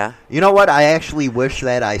 Yeah. You know what? I actually wish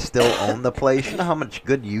that I still owned the place. You know how much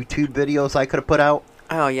good YouTube videos I could have put out?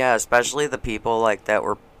 Oh, yeah, especially the people like that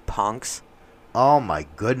were punks. Oh, my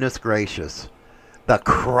goodness gracious. The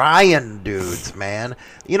crying dudes, man.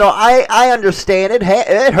 You know, I understand it.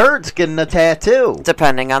 It hurts getting a tattoo.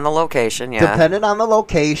 Depending on the location, yeah. Depending on the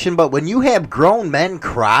location, but when you have grown men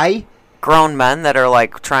cry... Grown men that are,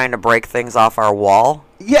 like, trying to break things off our wall...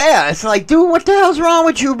 Yeah, it's like, dude, what the hell's wrong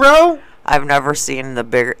with you, bro? I've never seen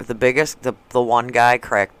the one guy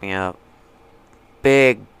cracked me up.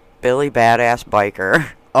 Big Billy Badass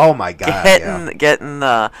biker. Oh my God! Getting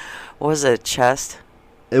the, what was it, chest?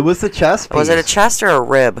 It was the chest piece. Was it a chest or a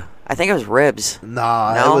rib? I think it was ribs.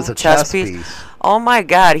 No, it was a chest piece. Oh my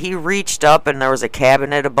God, he reached up and there was a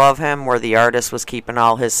cabinet above him where the artist was keeping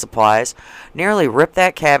all his supplies. Nearly ripped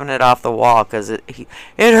that cabinet off the wall because it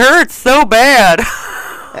hurts so bad.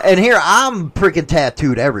 And here I'm freaking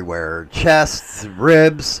tattooed everywhere. Chests,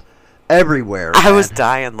 ribs, everywhere. I was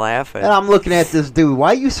dying laughing. And I'm looking at this dude.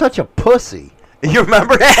 Why are you such a pussy? You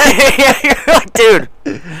remember that? Yeah, you're like, dude,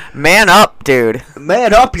 man up, dude.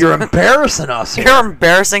 Man up, you're embarrassing us here. You're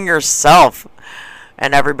embarrassing yourself.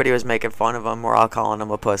 And everybody was making fun of him. We're all calling him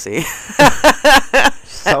a pussy.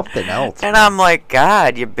 Something else. And I'm like,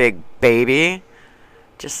 God, you big baby.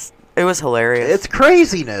 Just, it was hilarious. It's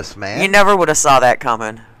craziness, man. You never would have saw that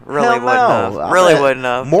coming. Really Hell wouldn't no. have. Really wouldn't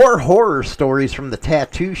have. More horror stories from the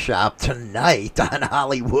tattoo shop tonight on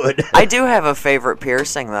Hollywood. I do have a favorite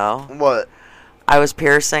piercing, though. What? I was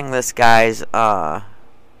piercing this guy's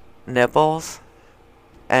nipples.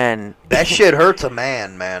 And that shit hurts a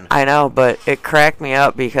man. I know, but it cracked me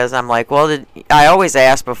up because I'm like, well, I always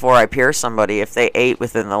ask before I pierce somebody if they ate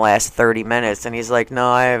within the last 30 minutes. And he's like, no,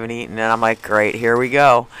 I haven't eaten. And I'm like, great, here we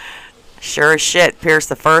go. Sure as shit, pierce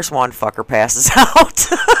the first one, fucker passes out.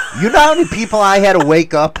 You know how many people I had to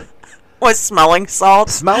wake up? Was smelling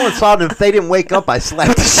salt? Smelling salt, and if they didn't wake up, I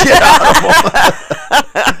slapped the shit out of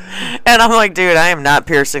them. And I'm like, dude, I am not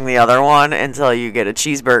piercing the other one until you get a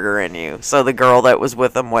cheeseburger in you. So the girl that was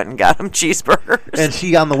with him went and got him cheeseburgers. And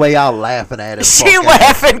she on the way out laughing at him. She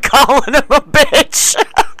laughing, calling him a bitch.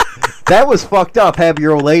 That was fucked up. Have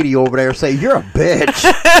your old lady over there say, you're a bitch.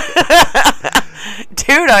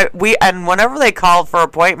 Dude, and whenever they called for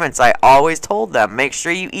appointments, I always told them, make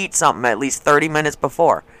sure you eat something at least 30 minutes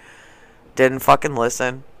before. Didn't fucking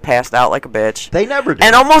listen. Passed out like a bitch. They never did.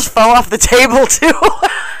 And almost fell off the table, too.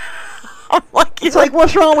 I'm like, it's like,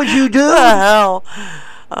 what's wrong with you, dude? What the hell?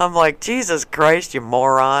 I'm like, Jesus Christ, you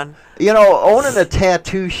moron. You know, owning a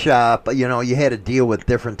tattoo shop, you know, you had to deal with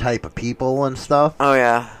different type of people and stuff. Oh,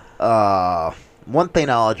 yeah. One thing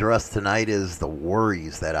I'll address tonight is the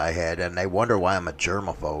worries that I had, and they wonder why I'm a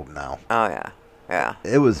germaphobe now. Oh, yeah. Yeah.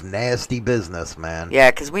 It was nasty business, man.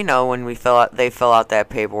 Yeah, because we know when they fill out that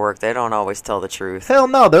paperwork, they don't always tell the truth. Hell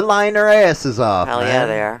no, they're lying their asses off, Hell man. yeah,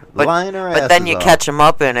 they are. Lying their asses But then you off. catch them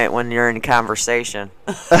up in it when you're in conversation.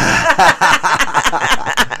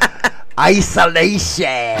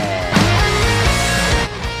 Isolation.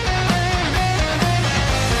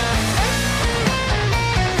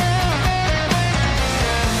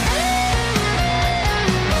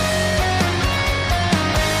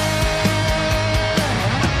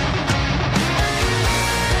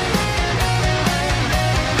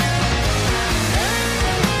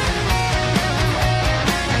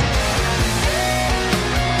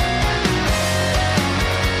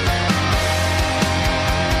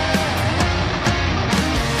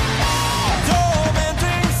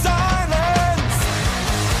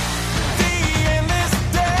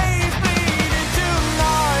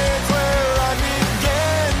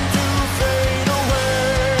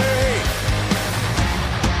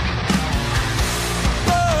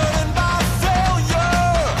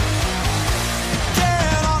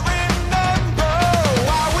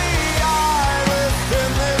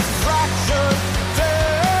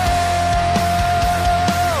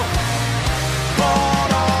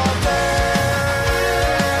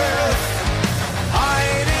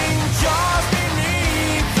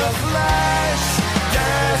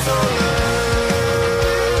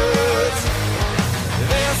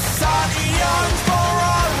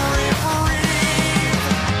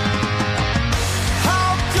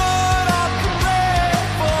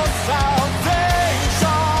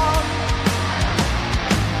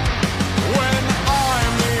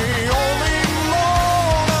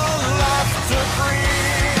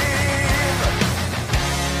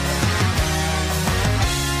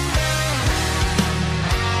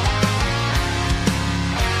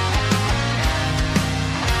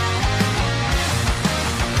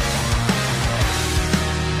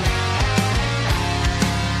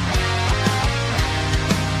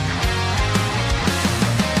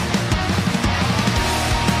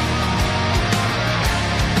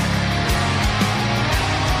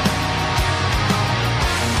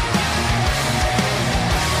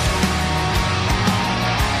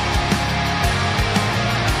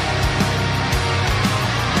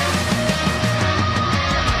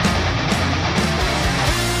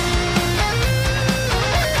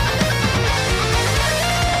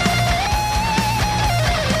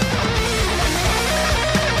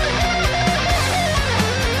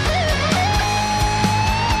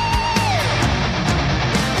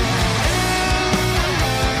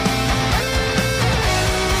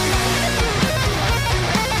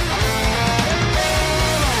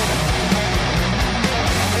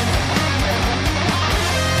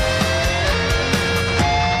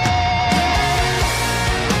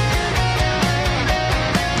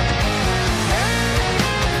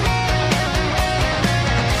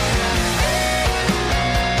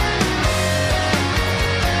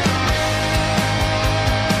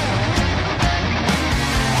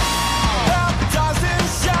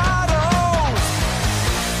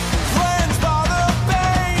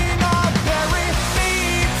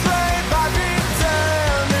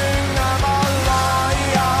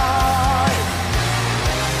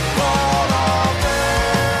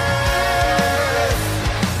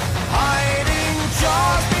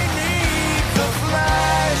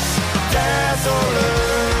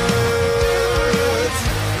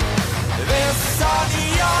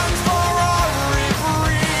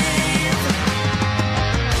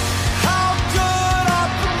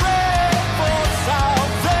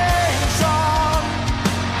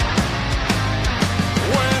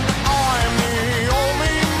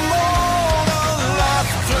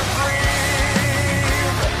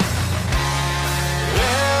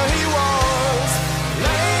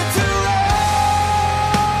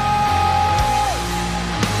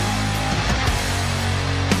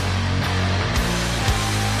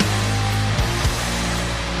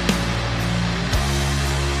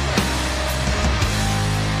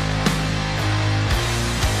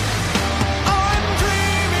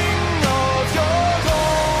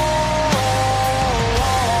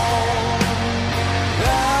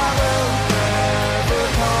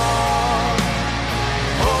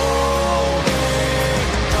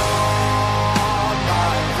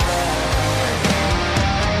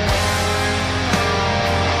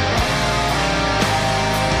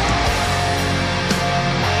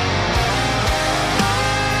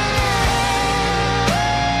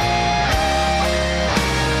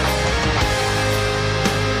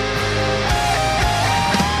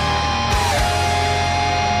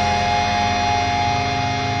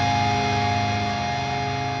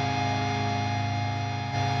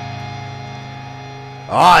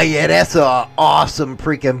 Oh, yeah, that's a awesome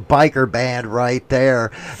freaking biker band right there.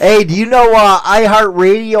 Hey, do you know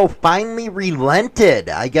iHeartRadio finally relented?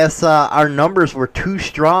 I guess our numbers were too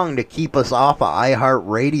strong to keep us off of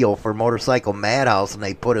iHeartRadio for Motorcycle Madhouse, and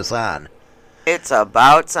they put us on. It's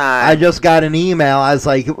about time. I just got an email. I was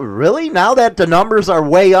like, really? Now that the numbers are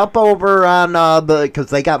way up over on because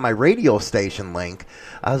they got my radio station link.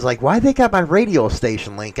 I was like, why they got my radio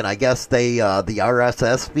station link? And I guess they, the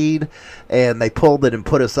RSS feed, and they pulled it and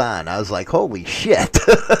put us on. I was like, holy shit.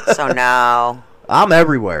 So now... I'm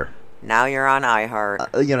everywhere. Now you're on iHeart.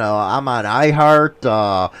 I'm on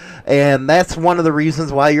iHeart, and that's one of the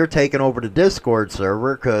reasons why you're taking over the Discord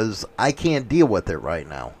server, because I can't deal with it right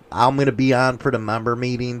now. I'm going to be on for the member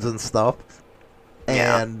meetings and stuff,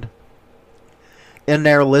 and in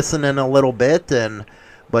there listening a little bit,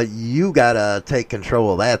 but you got to take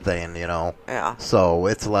control of that thing, Yeah. So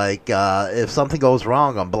it's like, if something goes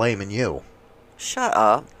wrong, I'm blaming you. Shut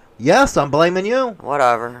up. Yes, I'm blaming you.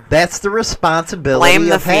 Whatever. That's the responsibility. Blame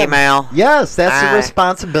the female. Yes, that's the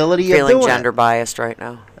responsibility of doing feeling gender biased right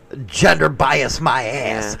now. Gender bias my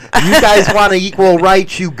ass. Yeah. You guys want equal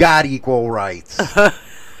rights, you got equal rights.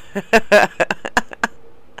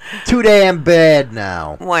 Too damn bad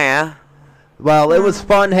now. Where? Well, it was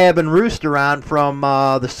fun having Rooster on from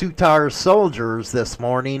the Sutar Soldiers this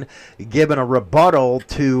morning, giving a rebuttal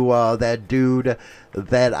to that dude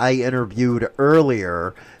that I interviewed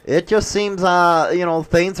earlier. It just seems,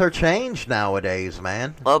 things are changed nowadays,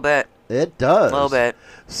 man. A little bit. It does. A little bit.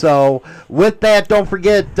 So, with that, don't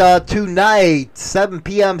forget, tonight, 7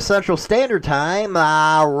 p.m. Central Standard Time,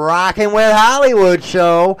 Rockin' with Hollywood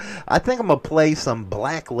show. I think I'm going to play some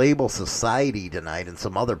Black Label Society tonight and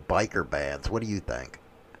some other biker bands. What do you think?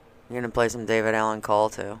 You're going to play some David Allan Coe,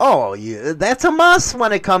 too. Oh, yeah, that's a must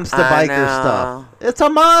when it comes to biker stuff. It's a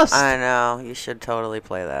must. I know. You should totally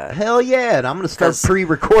play that. Hell yeah, and I'm going to start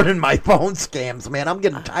pre-recording my phone scams, man. I'm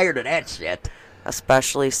getting tired of that shit.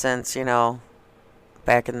 Especially since,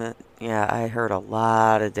 back in the... Yeah, I heard a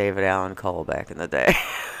lot of David Allan Coe back in the day.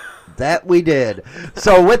 That we did.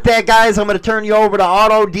 So with that, guys, I'm going to turn you over to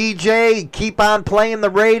Auto DJ. Keep on playing the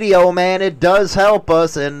radio, man. It does help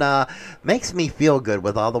us and makes me feel good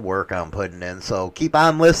with all the work I'm putting in. So keep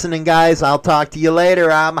on listening, guys. I'll talk to you later.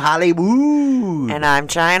 I'm Hollywood. And I'm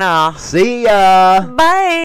China. See ya. Bye.